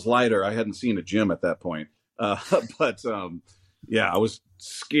 pounds lighter. I hadn't seen a gym at that point, but yeah, I was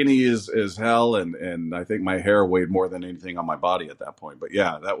skinny as hell, and I think my hair weighed more than anything on my body at that point. But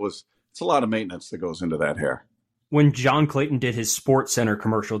yeah, it's a lot of maintenance that goes into that hair. When John Clayton did his Sports Center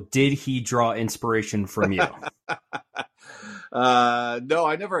commercial, did he draw inspiration from you? No,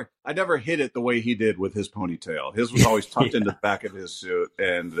 I never hit it the way he did with his ponytail. His was always tucked into the back of his suit,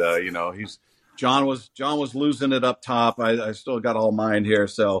 and you know, John was losing it up top. I still got all mine here,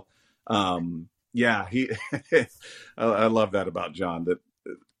 so yeah, I love that about John. That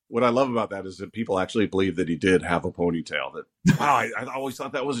what I love about that is that people actually believe that he did have a ponytail. That wow, I always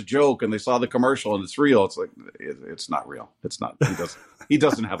thought that was a joke, and they saw the commercial and it's real. It's like it's not real. It's not. He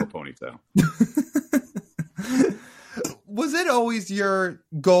doesn't have a ponytail. Was it always your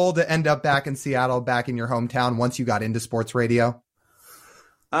goal to end up back in Seattle, back in your hometown, once you got into sports radio?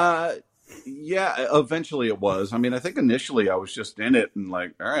 Yeah, eventually it was. I mean, I think initially I was just in it and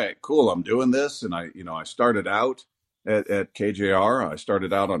like, all right, cool, I'm doing this. And I started out at KJR. I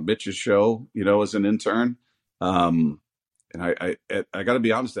started out on Mitch's show, you know, as an intern. And I got to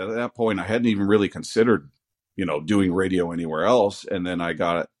be honest, at that point, I hadn't even really considered, you know, doing radio anywhere else. And then I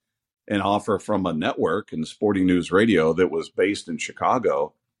got an offer from a network in Sporting News Radio that was based in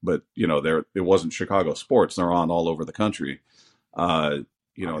Chicago, but you know, it wasn't Chicago sports. They're on all over the country.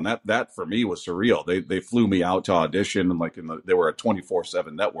 You know, and that for me was surreal. They flew me out to audition, and like they were a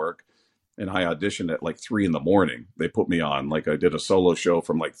 24/7 network, and I auditioned at like 3 a.m. They put me on, like I did a solo show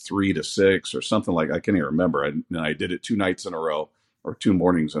from like 3 to 6 or something, like I can't even remember. And I did it 2 nights in a row or 2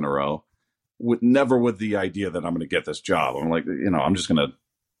 mornings in a row, never with the idea that I'm going to get this job. I'm like, you know, I'm just going to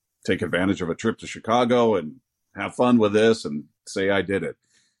take advantage of a trip to Chicago and have fun with this and say I did it.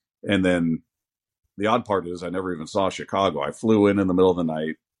 And then the odd part is I never even saw Chicago. I flew in the middle of the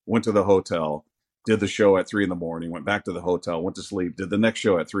night, went to the hotel, did the show at 3 a.m, went back to the hotel, went to sleep, did the next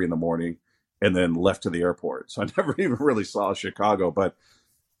show at 3 a.m, and then left to the airport. So I never even really saw Chicago, but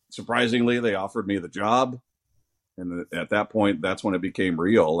surprisingly, they offered me the job. And at that point, that's when it became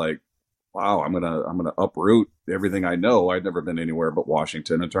real. Like, wow, I'm gonna uproot everything I know. I'd never been anywhere but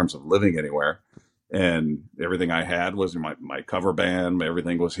Washington in terms of living anywhere. And everything I had was in my cover band,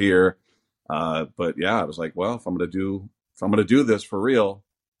 everything was here. But yeah, I was like, well, if I'm going to do this for real,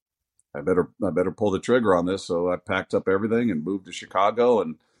 I better pull the trigger on this. So I packed up everything and moved to Chicago,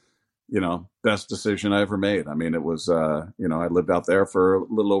 and, you know, best decision I ever made. I mean, it was, you know, I lived out there for a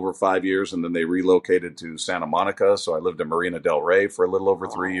little over 5 years, and then they relocated to Santa Monica. So I lived in Marina Del Rey for a little over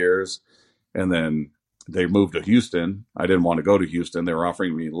 3 years. And then they moved to Houston. I didn't want to go to Houston. They were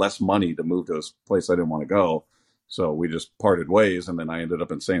offering me less money to move to a place I didn't want to go. So we just parted ways, and then I ended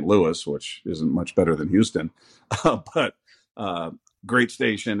up in St. Louis, which isn't much better than Houston, but great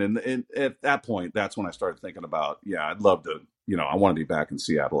station. And at that point, that's when I started thinking about, yeah, I'd love to, you know, I want to be back in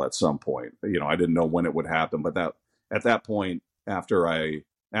Seattle at some point. You know, I didn't know when it would happen, but at that point, after I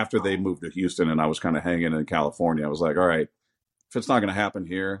after they moved to Houston and I was kind of hanging in California, I was like, all right, if it's not going to happen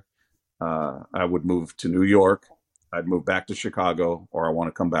here, I would move to New York. I'd move back to Chicago, or I want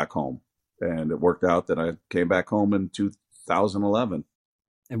to come back home. And it worked out that I came back home in 2011.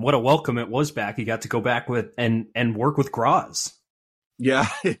 And what a welcome it was back. You got to go back with and work with Graz. Yeah.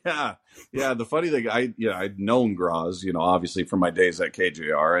 The funny thing, I'd known Graz, obviously from my days at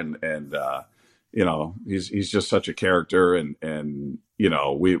KJR, and he's just such a character, and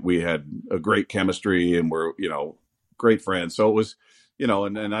we had a great chemistry, and we're great friends. So it was,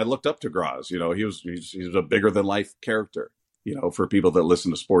 and I looked up to Graz. He's a bigger than life character, for people that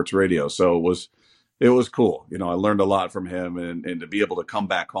listen to sports radio. So it was cool. I learned a lot from him, and to be able to come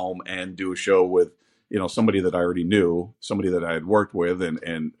back home and do a show with, somebody that I already knew, somebody that I had worked with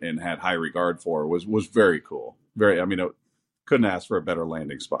and had high regard for was very cool. Couldn't ask for a better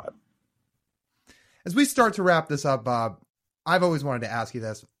landing spot. As we start to wrap this up, Bob, I've always wanted to ask you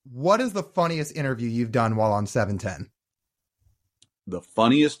this. What is the funniest interview you've done while on 710? The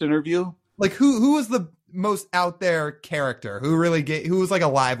funniest interview? Like who was the most out there character who was like a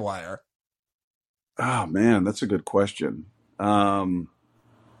live wire? Oh man, that's a good question.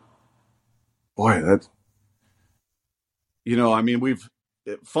 Boy,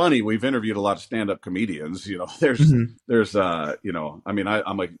 we've interviewed a lot of stand-up comedians. There's I'm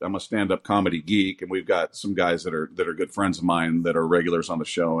a stand-up comedy geek, and we've got some guys that are good friends of mine that are regulars on the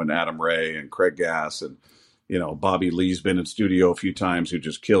show, and Adam Ray and Craig Gass, and Bobby Lee's been in studio a few times, who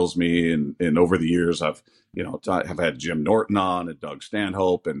just kills me. And over the years, I've had Jim Norton on and Doug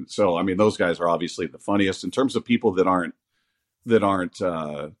Stanhope. And so, those guys are obviously the funniest. In terms of people that aren't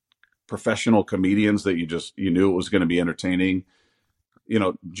professional comedians that you knew it was going to be entertaining,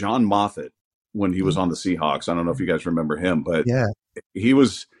 John Moffat, when he was on the Seahawks, I don't know if you guys remember him, but yeah, he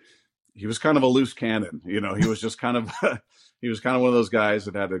was kind of a loose cannon. He was just kind of, he was kind of one of those guys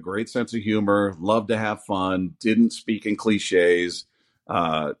that had a great sense of humor, loved to have fun, didn't speak in cliches,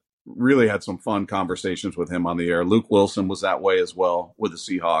 really had some fun conversations with him on the air. Luke Wilson was that way as well with the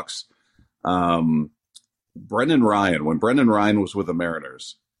Seahawks. Brendan Ryan, when Brendan Ryan was with the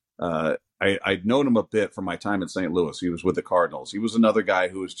Mariners, I'd known him a bit from my time in St. Louis. He was with the Cardinals. He was another guy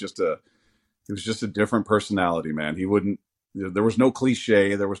who was just a different personality, man. There was no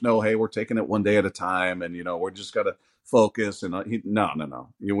cliche. There was no, hey, we're taking it one day at a time, and we're just got to focus. And no.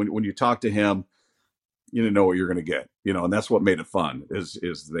 When you talk to him, you didn't know what you're going to get. And that's what made it fun.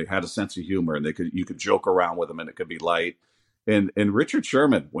 Is they had a sense of humor, and you could joke around with them, and it could be light. And Richard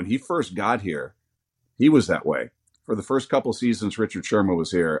Sherman, when he first got here, he was that way. For the first couple seasons Richard Sherman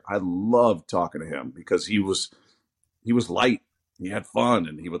was here, I loved talking to him because he was light. He had fun,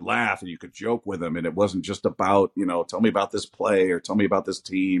 and he would laugh, and you could joke with him. And it wasn't just about, tell me about this play or tell me about this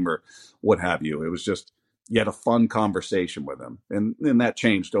team or what have you. It was just, you had a fun conversation with him. And that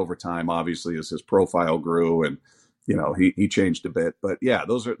changed over time, obviously, as his profile grew, and, he changed a bit. But yeah,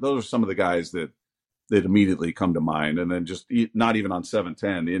 those are some of the guys that immediately come to mind. And then just not even on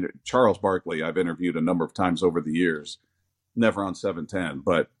 710, Charles Barkley, I've interviewed a number of times over the years, never on 710,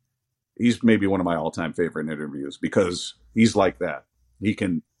 but he's maybe one of my all-time favorite interviews because he's like that.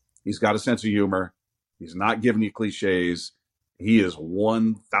 He's got a sense of humor. He's not giving you cliches. He is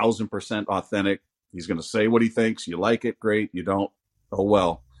 1,000% authentic. He's going to say what he thinks. You like it, great. You don't, oh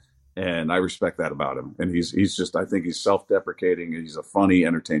well. And I respect that about him. And he's just, I think he's self-deprecating. He's a funny,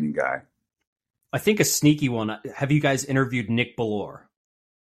 entertaining guy. I think a sneaky one. Have you guys interviewed Nick Bellore?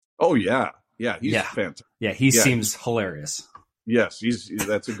 Oh yeah. He's fantastic. Yeah, he seems hilarious. Yes,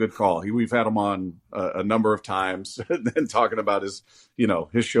 that's a good call. We've had him on a number of times and talking about his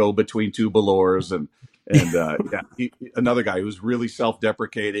show Between Two Bellores, and another guy who's really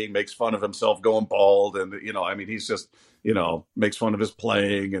self-deprecating, makes fun of himself going bald, and he's just makes fun of his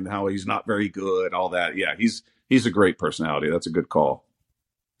playing and how he's not very good, all that. Yeah, he's a great personality. That's a good call.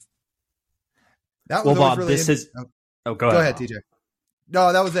 That was Bob, really go ahead, TJ.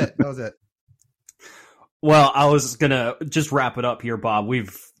 No, that was it. Well, I was gonna just wrap it up here, Bob.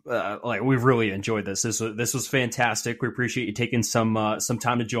 We've really enjoyed this. This was fantastic. We appreciate you taking some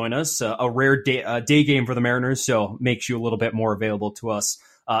time to join us. A rare day game for the Mariners, so makes you a little bit more available to us.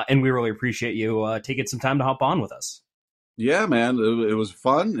 And we really appreciate you taking some time to hop on with us. Yeah, man, it was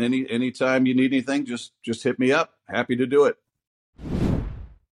fun. Anytime you need anything, just hit me up. Happy to do it.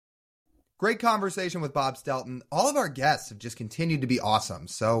 Great conversation with Bob Stelton. All of our guests have just continued to be awesome,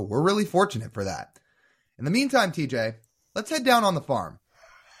 so we're really fortunate for that. In the meantime, TJ, let's head down on the farm.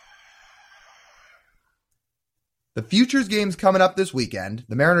 The Futures game's coming up this weekend.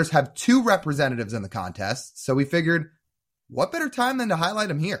 The Mariners have 2 representatives in the contest, so we figured, what better time than to highlight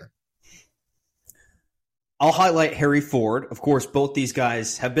them here? I'll highlight Harry Ford. Of course, both these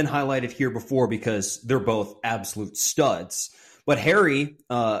guys have been highlighted here before because they're both absolute studs. But Harry,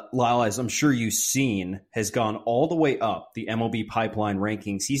 Lyle, as I'm sure you've seen, has gone all the way up the MLB pipeline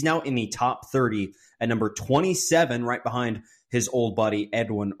rankings. He's now in the top 30 at number 27, right behind his old buddy,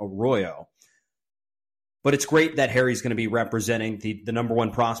 Edwin Arroyo. But it's great that Harry's going to be representing the number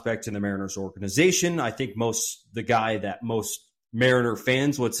one prospect in the Mariners organization. I think the guy that most Mariner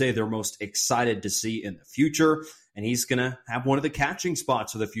fans would say they're most excited to see in the future. And he's going to have one of the catching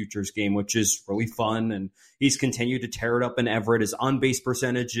spots of the futures game, which is really fun. And he's continued to tear it up in Everett. His on-base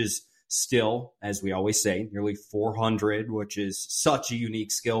percentage is still, as we always say, nearly 400, which is such a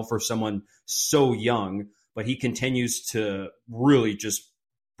unique skill for someone so young. But he continues to really just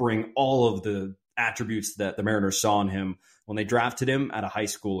bring all of the attributes that the Mariners saw in him when they drafted him out of high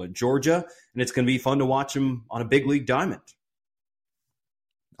school in Georgia. And it's going to be fun to watch him on a big league diamond.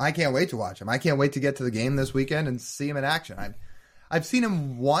 I can't wait to watch him. I can't wait to get to the game this weekend and see him in action. I've seen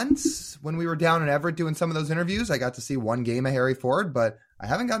him once when we were down in Everett doing some of those interviews. I got to see one game of Harry Ford, but I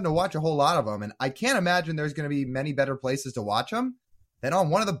haven't gotten to watch a whole lot of them. And I can't imagine there's going to be many better places to watch him than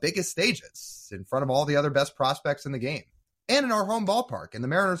on one of the biggest stages in front of all the other best prospects in the game. And in our home ballpark, in the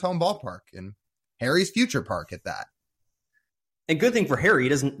Mariners' home ballpark, in Harry's future park at that. And good thing for Harry, he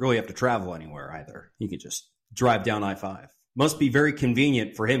doesn't really have to travel anywhere either. He can just drive down I-5. Must be very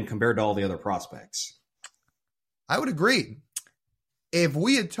convenient for him compared to all the other prospects. I would agree. If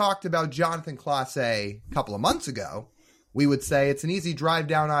we had talked about Jonathan Clase a couple of months ago, we would say it's an easy drive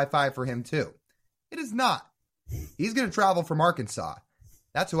down I-5 for him too. It is not. He's going to travel from Arkansas.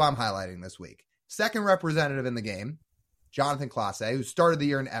 That's who I'm highlighting this week. Second representative in the game, Jonathan Clase, who started the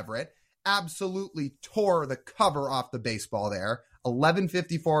year in Everett, absolutely tore the cover off the baseball there.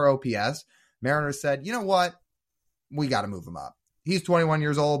 1154 OPS. Mariners said, you know what? We got to move him up. He's 21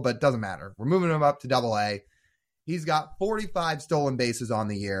 years old, but doesn't matter. We're moving him up to AA. He's got 45 stolen bases on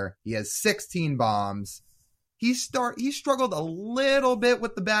the year. He has 16 bombs. He struggled a little bit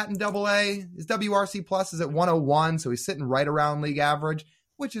with the bat in AA. His WRC plus is at 101, so he's sitting right around league average,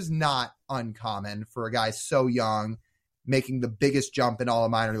 which is not uncommon for a guy so young, making the biggest jump in all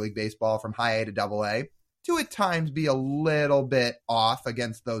of minor league baseball from high A to AA, to at times be a little bit off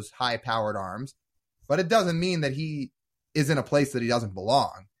against those high-powered arms. But it doesn't mean that he is in a place that he doesn't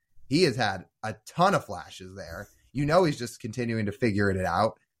belong. He has had a ton of flashes there. You know he's just continuing to figure it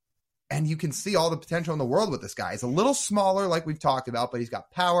out. And you can see all the potential in the world with this guy. He's a little smaller, like we've talked about, but he's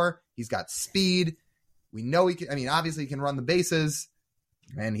got power. He's got speed. We know he can, obviously he can run the bases.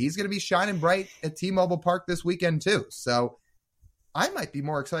 And he's going to be shining bright at T-Mobile Park this weekend too. So I might be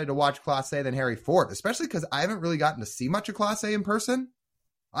more excited to watch Clase than Harry Ford, especially because I haven't really gotten to see much of Clase in person.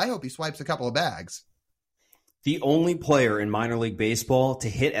 I hope he swipes a couple of bags. The only player in minor league baseball to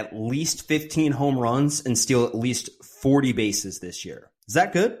hit at least 15 home runs and steal at least 40 bases this year. Is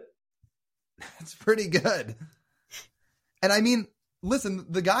that good? That's pretty good. And listen,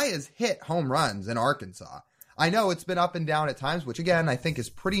 the guy has hit home runs in Arkansas. I know it's been up and down at times, which again, I think is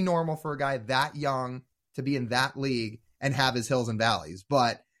pretty normal for a guy that young to be in that league and have his hills and valleys.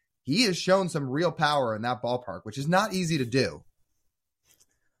 But he has shown some real power in that ballpark, which is not easy to do.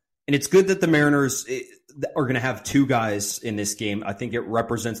 And it's good that the Mariners are going to have two guys in this game. I think it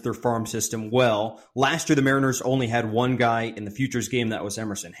represents their farm system well. Last year, the Mariners only had one guy in the futures game. That was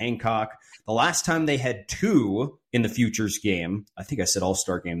Emerson Hancock. The last time they had two in the futures game, I think I said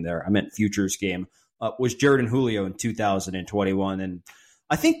all-star game there. I meant futures game, was Jared and Julio in 2021. And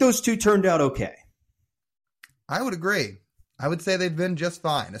I think those two turned out okay. I would agree. I would say they've been just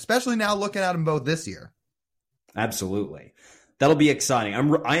fine, especially now looking at them both this year. Absolutely. That'll be exciting.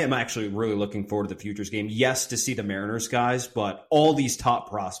 I am actually really looking forward to the futures game. Yes, to see the Mariners guys, but all these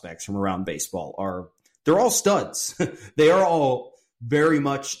top prospects from around baseball they're all studs. They are all very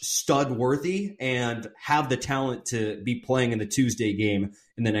much stud worthy and have the talent to be playing in the Tuesday game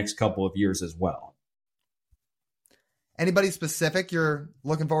in the next couple of years as well. Anybody specific you're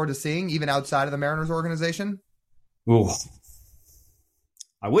looking forward to seeing, even outside of the Mariners organization? Ooh.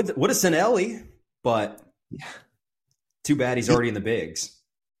 I would have sent Ellie, but too bad he's already in the bigs.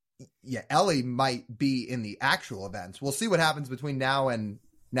 Yeah, Ellie might be in the actual events. We'll see what happens between now and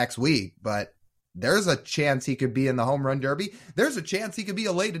next week, but there's a chance he could be in the home run derby. There's a chance he could be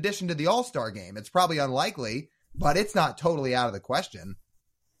a late addition to the All-Star game. It's probably unlikely, but it's not totally out of the question.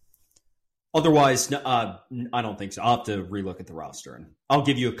 Otherwise, I don't think so. I'll have to relook at the roster, and I'll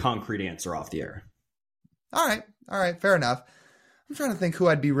give you a concrete answer off the air. All right, fair enough. I'm trying to think who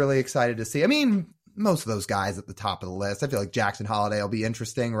I'd be really excited to see. Most of those guys at the top of the list. I feel like Jackson Holiday will be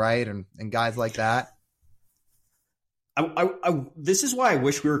interesting, right? And guys like that. This is why I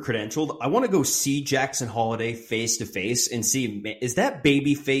wish we were credentialed. I want to go see Jackson Holiday face to face and see, is that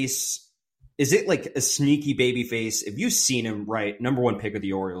baby face, is it like a sneaky baby face? If you've seen him, right, number one pick of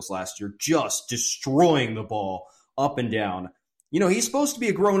the Orioles last year, just destroying the ball up and down. You know, he's supposed to be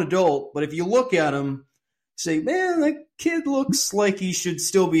a grown adult, but if you look at him, say, man, that kid looks like he should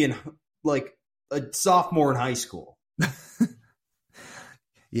still be in like a sophomore in high school.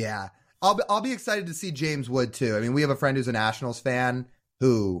 Yeah. I'll be excited to see James Wood too. I mean, we have a friend who's a Nationals fan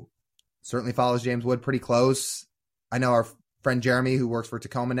who certainly follows James Wood pretty close. I know our friend Jeremy, who works for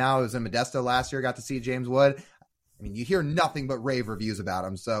Tacoma now, who was in Modesto last year, got to see James Wood. I mean, you hear nothing but rave reviews about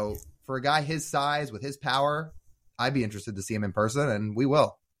him. So for a guy his size with his power, I'd be interested to see him in person, and we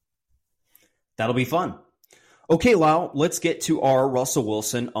will. That'll be fun. Okay, Lau, let's get to our Russell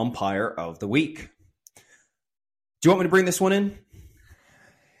Wilson umpire of the week. Do you want me to bring this one in?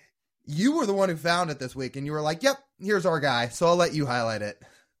 You were the one who found it this week, and you were like, yep, here's our guy. So I'll let you highlight it.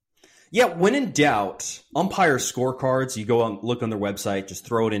 Yeah, when in doubt, umpire scorecards, you go on, look on their website, just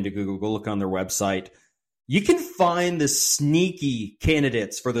throw it into Google, go look on their website. You can find the sneaky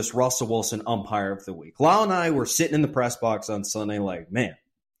candidates for this Russell Wilson umpire of the week. Lau and I were sitting in the press box on Sunday like, man,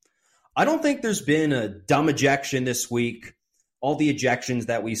 I don't think there's been a dumb ejection this week. All the ejections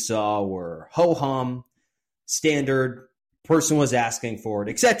that we saw were ho-hum, standard, person was asking for it,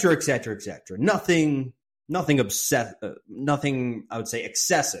 et cetera, et cetera, et cetera. Nothing, I would say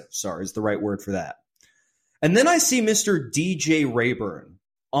excessive, sorry, is the right word for that. And then I see Mr. DJ Rayburn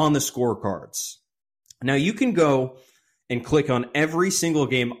on the scorecards. Now you can go and click on every single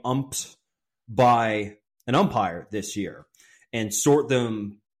game umped by an umpire this year and sort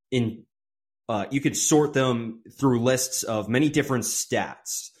them in. You can sort them through lists of many different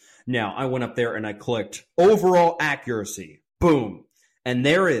stats. Now, I went up there and I clicked overall accuracy. Boom. And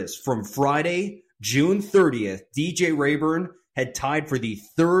there is, from Friday, June 30th, DJ Rayburn had tied for the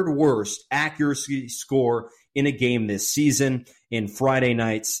third worst accuracy score in a game this season in Friday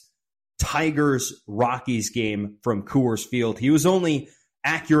night's Tigers-Rockies game from Coors Field. He was only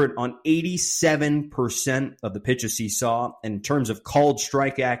accurate on 87% of the pitches he saw. And in terms of called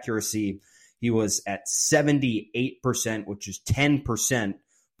strike accuracy, he was at 78%, which is 10%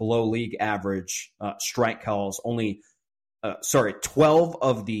 below league average strike calls. 12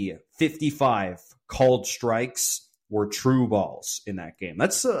 of the 55 called strikes were true balls in that game.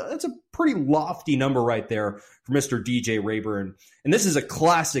 That's a pretty lofty number right there for Mr. DJ Rayburn. And this is a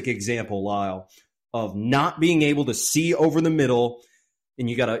classic example, Lyle, of not being able to see over the middle. And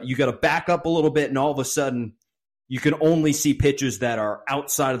you gotta back up a little bit, and all of a sudden you can only see pitches that are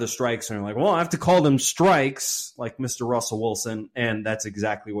outside of the strikes. And you're like, well, I have to call them strikes like Mr. Russell Wilson. And that's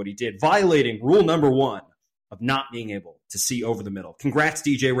exactly what he did, violating rule number 1 of not being able to see over the middle. Congrats,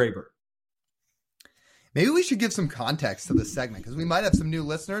 DJ Rayburn. Maybe we should give some context to this segment, because we might have some new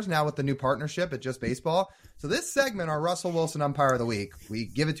listeners now with the new partnership at Just Baseball. So this segment, our Russell Wilson Umpire of the Week, we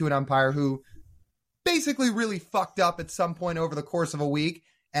give it to an umpire who basically really fucked up at some point over the course of a week.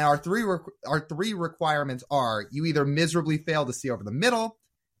 And our three requirements are: you either miserably fail to see over the middle,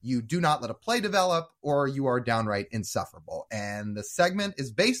 you do not let a play develop, or you are downright insufferable. And the segment is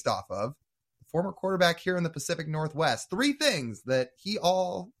based off of the former quarterback here in the Pacific Northwest. 3 things that he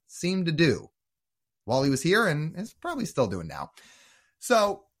all seemed to do while he was here, and is probably still doing now.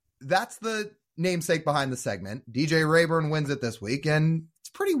 So that's the namesake behind the segment. DJ Rayburn wins it this week, and it's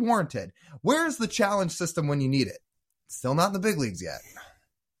pretty warranted. Where's the challenge system when you need it? Still not in the big leagues yet.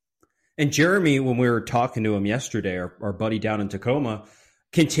 And Jeremy, when we were talking to him yesterday, our buddy down in Tacoma,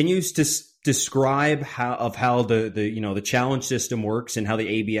 continues to describe how the challenge system works and how the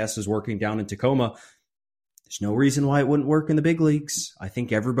ABS is working down in Tacoma. There's no reason why it wouldn't work in the big leagues. I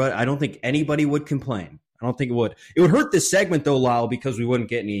don't think anybody would complain. I don't think it would. It would hurt this segment though, Lyle, because we wouldn't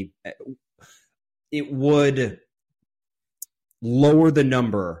get any. It would lower the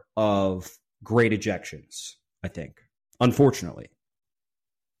number of great ejections, I think, unfortunately.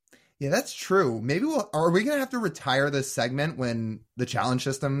 Yeah, that's true. Maybe are we going to have to retire this segment when the challenge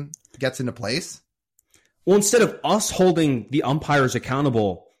system gets into place? Well, instead of us holding the umpires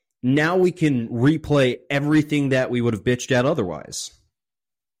accountable, now we can replay everything that we would have bitched at otherwise.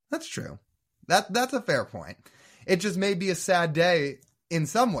 That's true. That's a fair point. It just may be a sad day in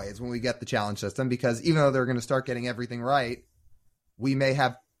some ways when we get the challenge system, because even though they're going to start getting everything right, we may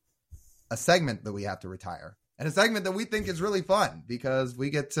have a segment that we have to retire. And a segment that we think is really fun because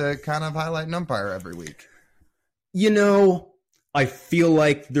we get to kind of highlight an umpire every week. You know, I feel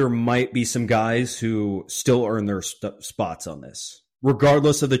like there might be some guys who still earn their spots on this.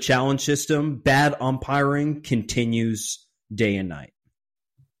 Regardless of the challenge system, bad umpiring continues day and night.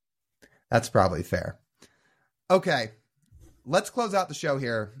 That's probably fair. Okay, let's close out the show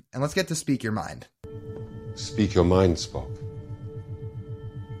here and let's get to Speak Your Mind. Speak your mind, Spock.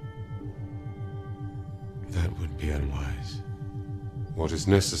 That would be unwise. What is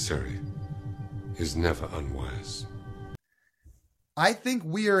necessary is never unwise. I think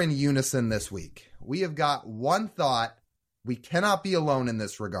we are in unison this week. We have got one thought. We cannot be alone in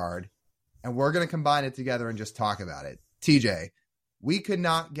this regard, and we're going to combine it together and just talk about it. TJ, we could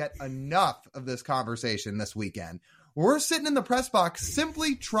not get enough of this conversation this weekend. We're sitting in the press box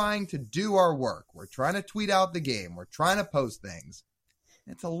simply trying to do our work. We're trying to tweet out the game. We're trying to post things.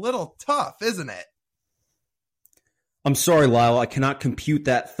 It's a little tough, isn't it? I'm sorry, Lyle. I cannot compute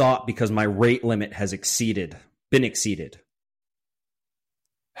that thought because my rate limit has been exceeded.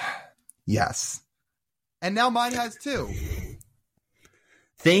 Yes. And now mine has too.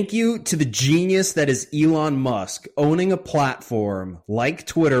 Thank you to the genius that is Elon Musk owning a platform like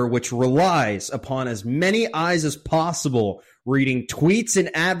Twitter, which relies upon as many eyes as possible reading tweets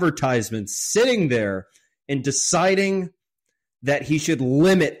and advertisements, sitting there and deciding that he should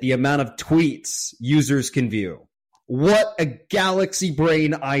limit the amount of tweets users can view. What a galaxy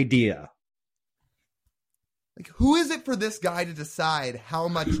brain idea. Like, who is it for this guy to decide how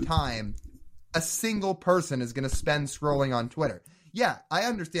much time a single person is going to spend scrolling on Twitter? Yeah, I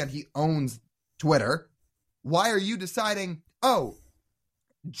understand he owns Twitter. Why are you deciding, oh,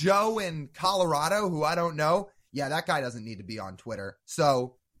 Joe in Colorado, who I don't know, yeah, that guy doesn't need to be on Twitter.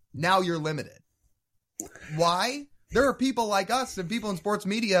 So now you're limited. Why? There are people like us and people in sports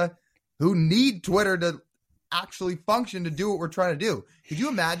media who need Twitter to actually function to do what we're trying to do. Could you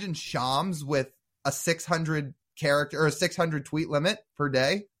imagine Shams with a 600 character or a 600 tweet limit per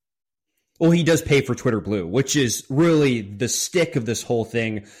day? Well, he does pay for Twitter Blue, which is really the stick of this whole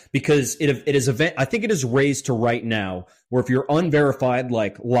thing, because it is I think it is raised to right now where if you're unverified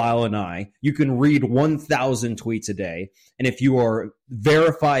like Lyle and I, you can read 1,000 tweets a day, and if you are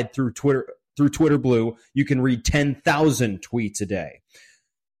verified through Twitter Blue, you can read 10,000 tweets a day.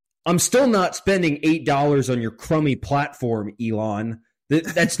 I'm still not spending $8 on your crummy platform, Elon.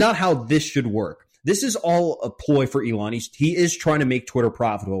 That's not how this should work. This is all a ploy for Elon. He is trying to make Twitter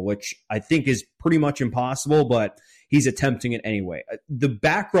profitable, which I think is pretty much impossible, but he's attempting it anyway. The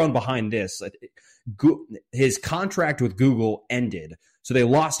background behind this, his contract with Google ended, so they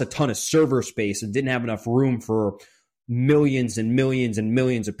lost a ton of server space and didn't have enough room for millions and millions and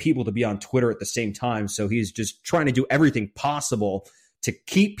millions of people to be on Twitter at the same time. So he's just trying to do everything possible to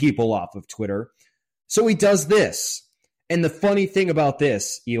keep people off of Twitter. So he does this. And the funny thing about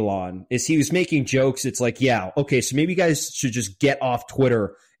this, Elon, is he was making jokes. It's like, yeah, okay, so maybe you guys should just get off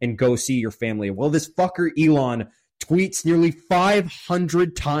Twitter and go see your family. Well, this fucker Elon tweets nearly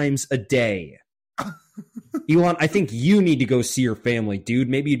 500 times a day. Elon, I think you need to go see your family, dude.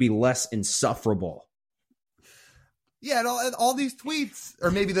 Maybe you'd be less insufferable. Yeah, and all these tweets,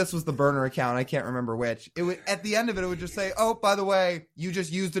 or maybe this was the burner account, I can't remember which. It would, at the end of it, it would just say, oh, by the way, you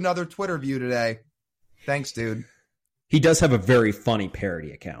just used another Twitter view today. Thanks, dude. He does have a very funny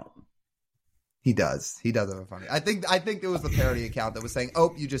parody account. He does. He does have a funny. I think it was the parody account that was saying,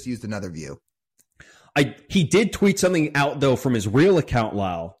 oh, you just used another view. He did tweet something out, though, from his real account,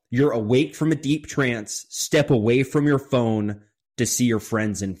 Lyle. You're awake from a deep trance. Step away from your phone to see your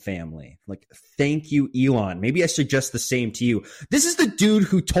friends and family. Like, thank you, Elon. Maybe I suggest the same to you. This is the dude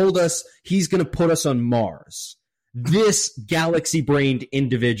who told us he's going to put us on Mars. This galaxy-brained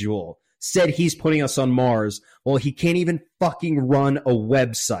individual said he's putting us on Mars. Well, he can't even fucking run a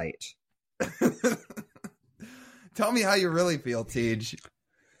website. Tell me how you really feel, Tej.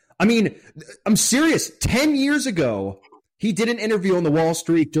 I mean, I'm serious. 10 years ago, he did an interview on the Wall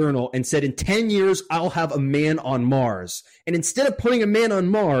Street Journal and said, in 10 years, I'll have a man on Mars. And instead of putting a man on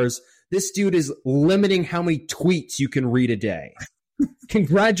Mars, this dude is limiting how many tweets you can read a day.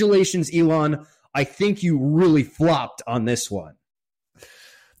 Congratulations, Elon. I think you really flopped on this one.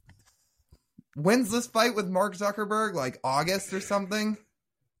 When's this fight with Mark Zuckerberg? Like August or something?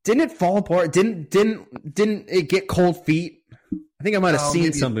 Didn't it fall apart? Didn't it get cold feet? I think I might have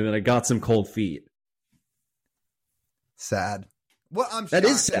seen something that I got some cold feet. Sad. Well, I'm shocked. That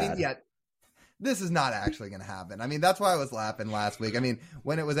is sad. I mean, yeah, this is not actually going to happen. I mean, that's why I was laughing last week. I mean,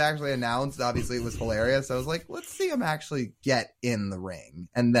 when it was actually announced, obviously it was hilarious. I was like, let's see him actually get in the ring,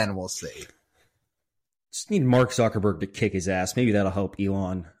 and then we'll see. Just need Mark Zuckerberg to kick his ass. Maybe that'll help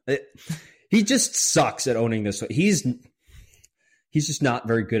Elon. He just sucks at owning this. He's just not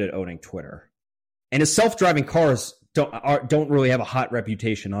very good at owning Twitter. And his self-driving cars don't really have a hot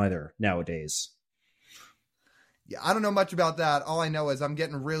reputation either nowadays. Yeah, I don't know much about that. All I know is I'm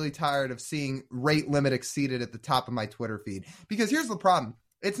getting really tired of seeing rate limit exceeded at the top of my Twitter feed. Because here's the problem.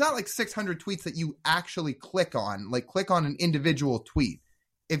 It's not like 600 tweets that you actually click on, like click on an individual tweet.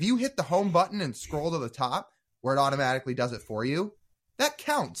 If you hit the home button and scroll to the top where it automatically does it for you, that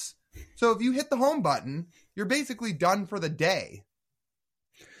counts. So if you hit the home button, you're basically done for the day.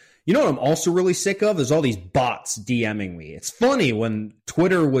 You know what I'm also really sick of? Is all these bots DMing me. It's funny, when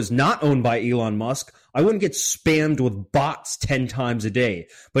Twitter was not owned by Elon Musk, I wouldn't get spammed with bots 10 times a day.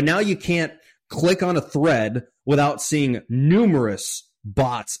 But now you can't click on a thread without seeing numerous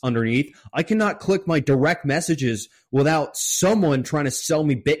bots underneath. I cannot click my direct messages without someone trying to sell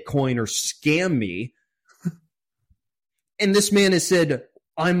me Bitcoin or scam me. And this man has said,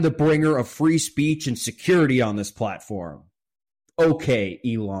 I'm the bringer of free speech and security on this platform. Okay,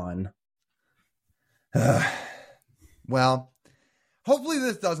 Elon. Well, hopefully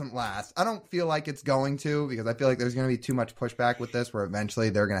this doesn't last. I don't feel like it's going to, because I feel like there's going to be too much pushback with this where eventually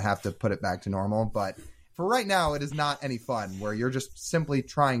they're going to have to put it back to normal. But for right now, it is not any fun where you're just simply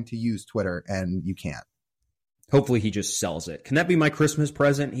trying to use Twitter and you can't. Hopefully he just sells it. Can that be my Christmas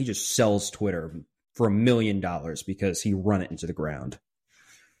present? He just sells Twitter for $1 million because he run it into the ground.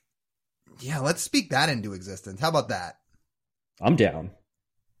 Yeah, let's speak that into existence. How about that? I'm down.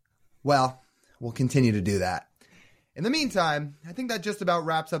 Well, we'll continue to do that. In the meantime, I think that just about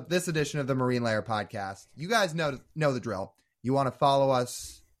wraps up this edition of the Marine Layer podcast. You guys know the drill. You want to follow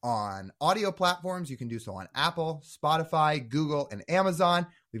us on audio platforms, you can do so on Apple, Spotify, Google, and Amazon.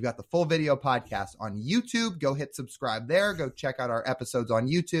 We've got the full video podcast on YouTube. Go hit subscribe there. Go check out our episodes on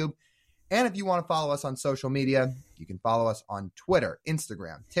YouTube. And if you want to follow us on social media, you can follow us on Twitter,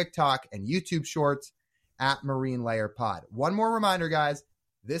 Instagram, TikTok, and YouTube Shorts at Marine Layer Pod. One more reminder, guys.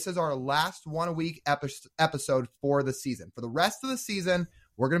 This is our last one-a-week episode for the season. For the rest of the season,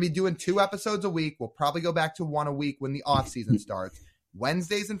 we're going to be doing 2 episodes a week. We'll probably go back to 1 a week when the off-season starts.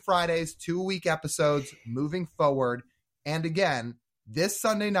 Wednesdays and Fridays, 2-a-week episodes moving forward. And again, this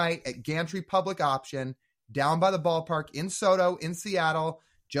Sunday night at Gantry Public Option, down by the ballpark in Soto, in Seattle,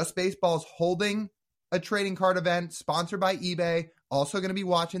 Just Baseball's holding a trading card event sponsored by eBay. Also going to be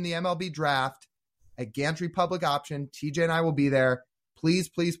watching the MLB draft at Gantry Public Option. TJ and I will be there. Please,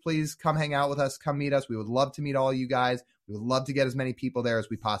 please, please come hang out with us. Come meet us. We would love to meet all you guys. We would love to get as many people there as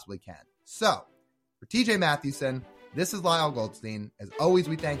we possibly can. So, for TJ Mathewson, this is Lyle Goldstein. As always,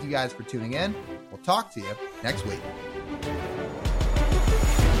 we thank you guys for tuning in. We'll talk to you next week.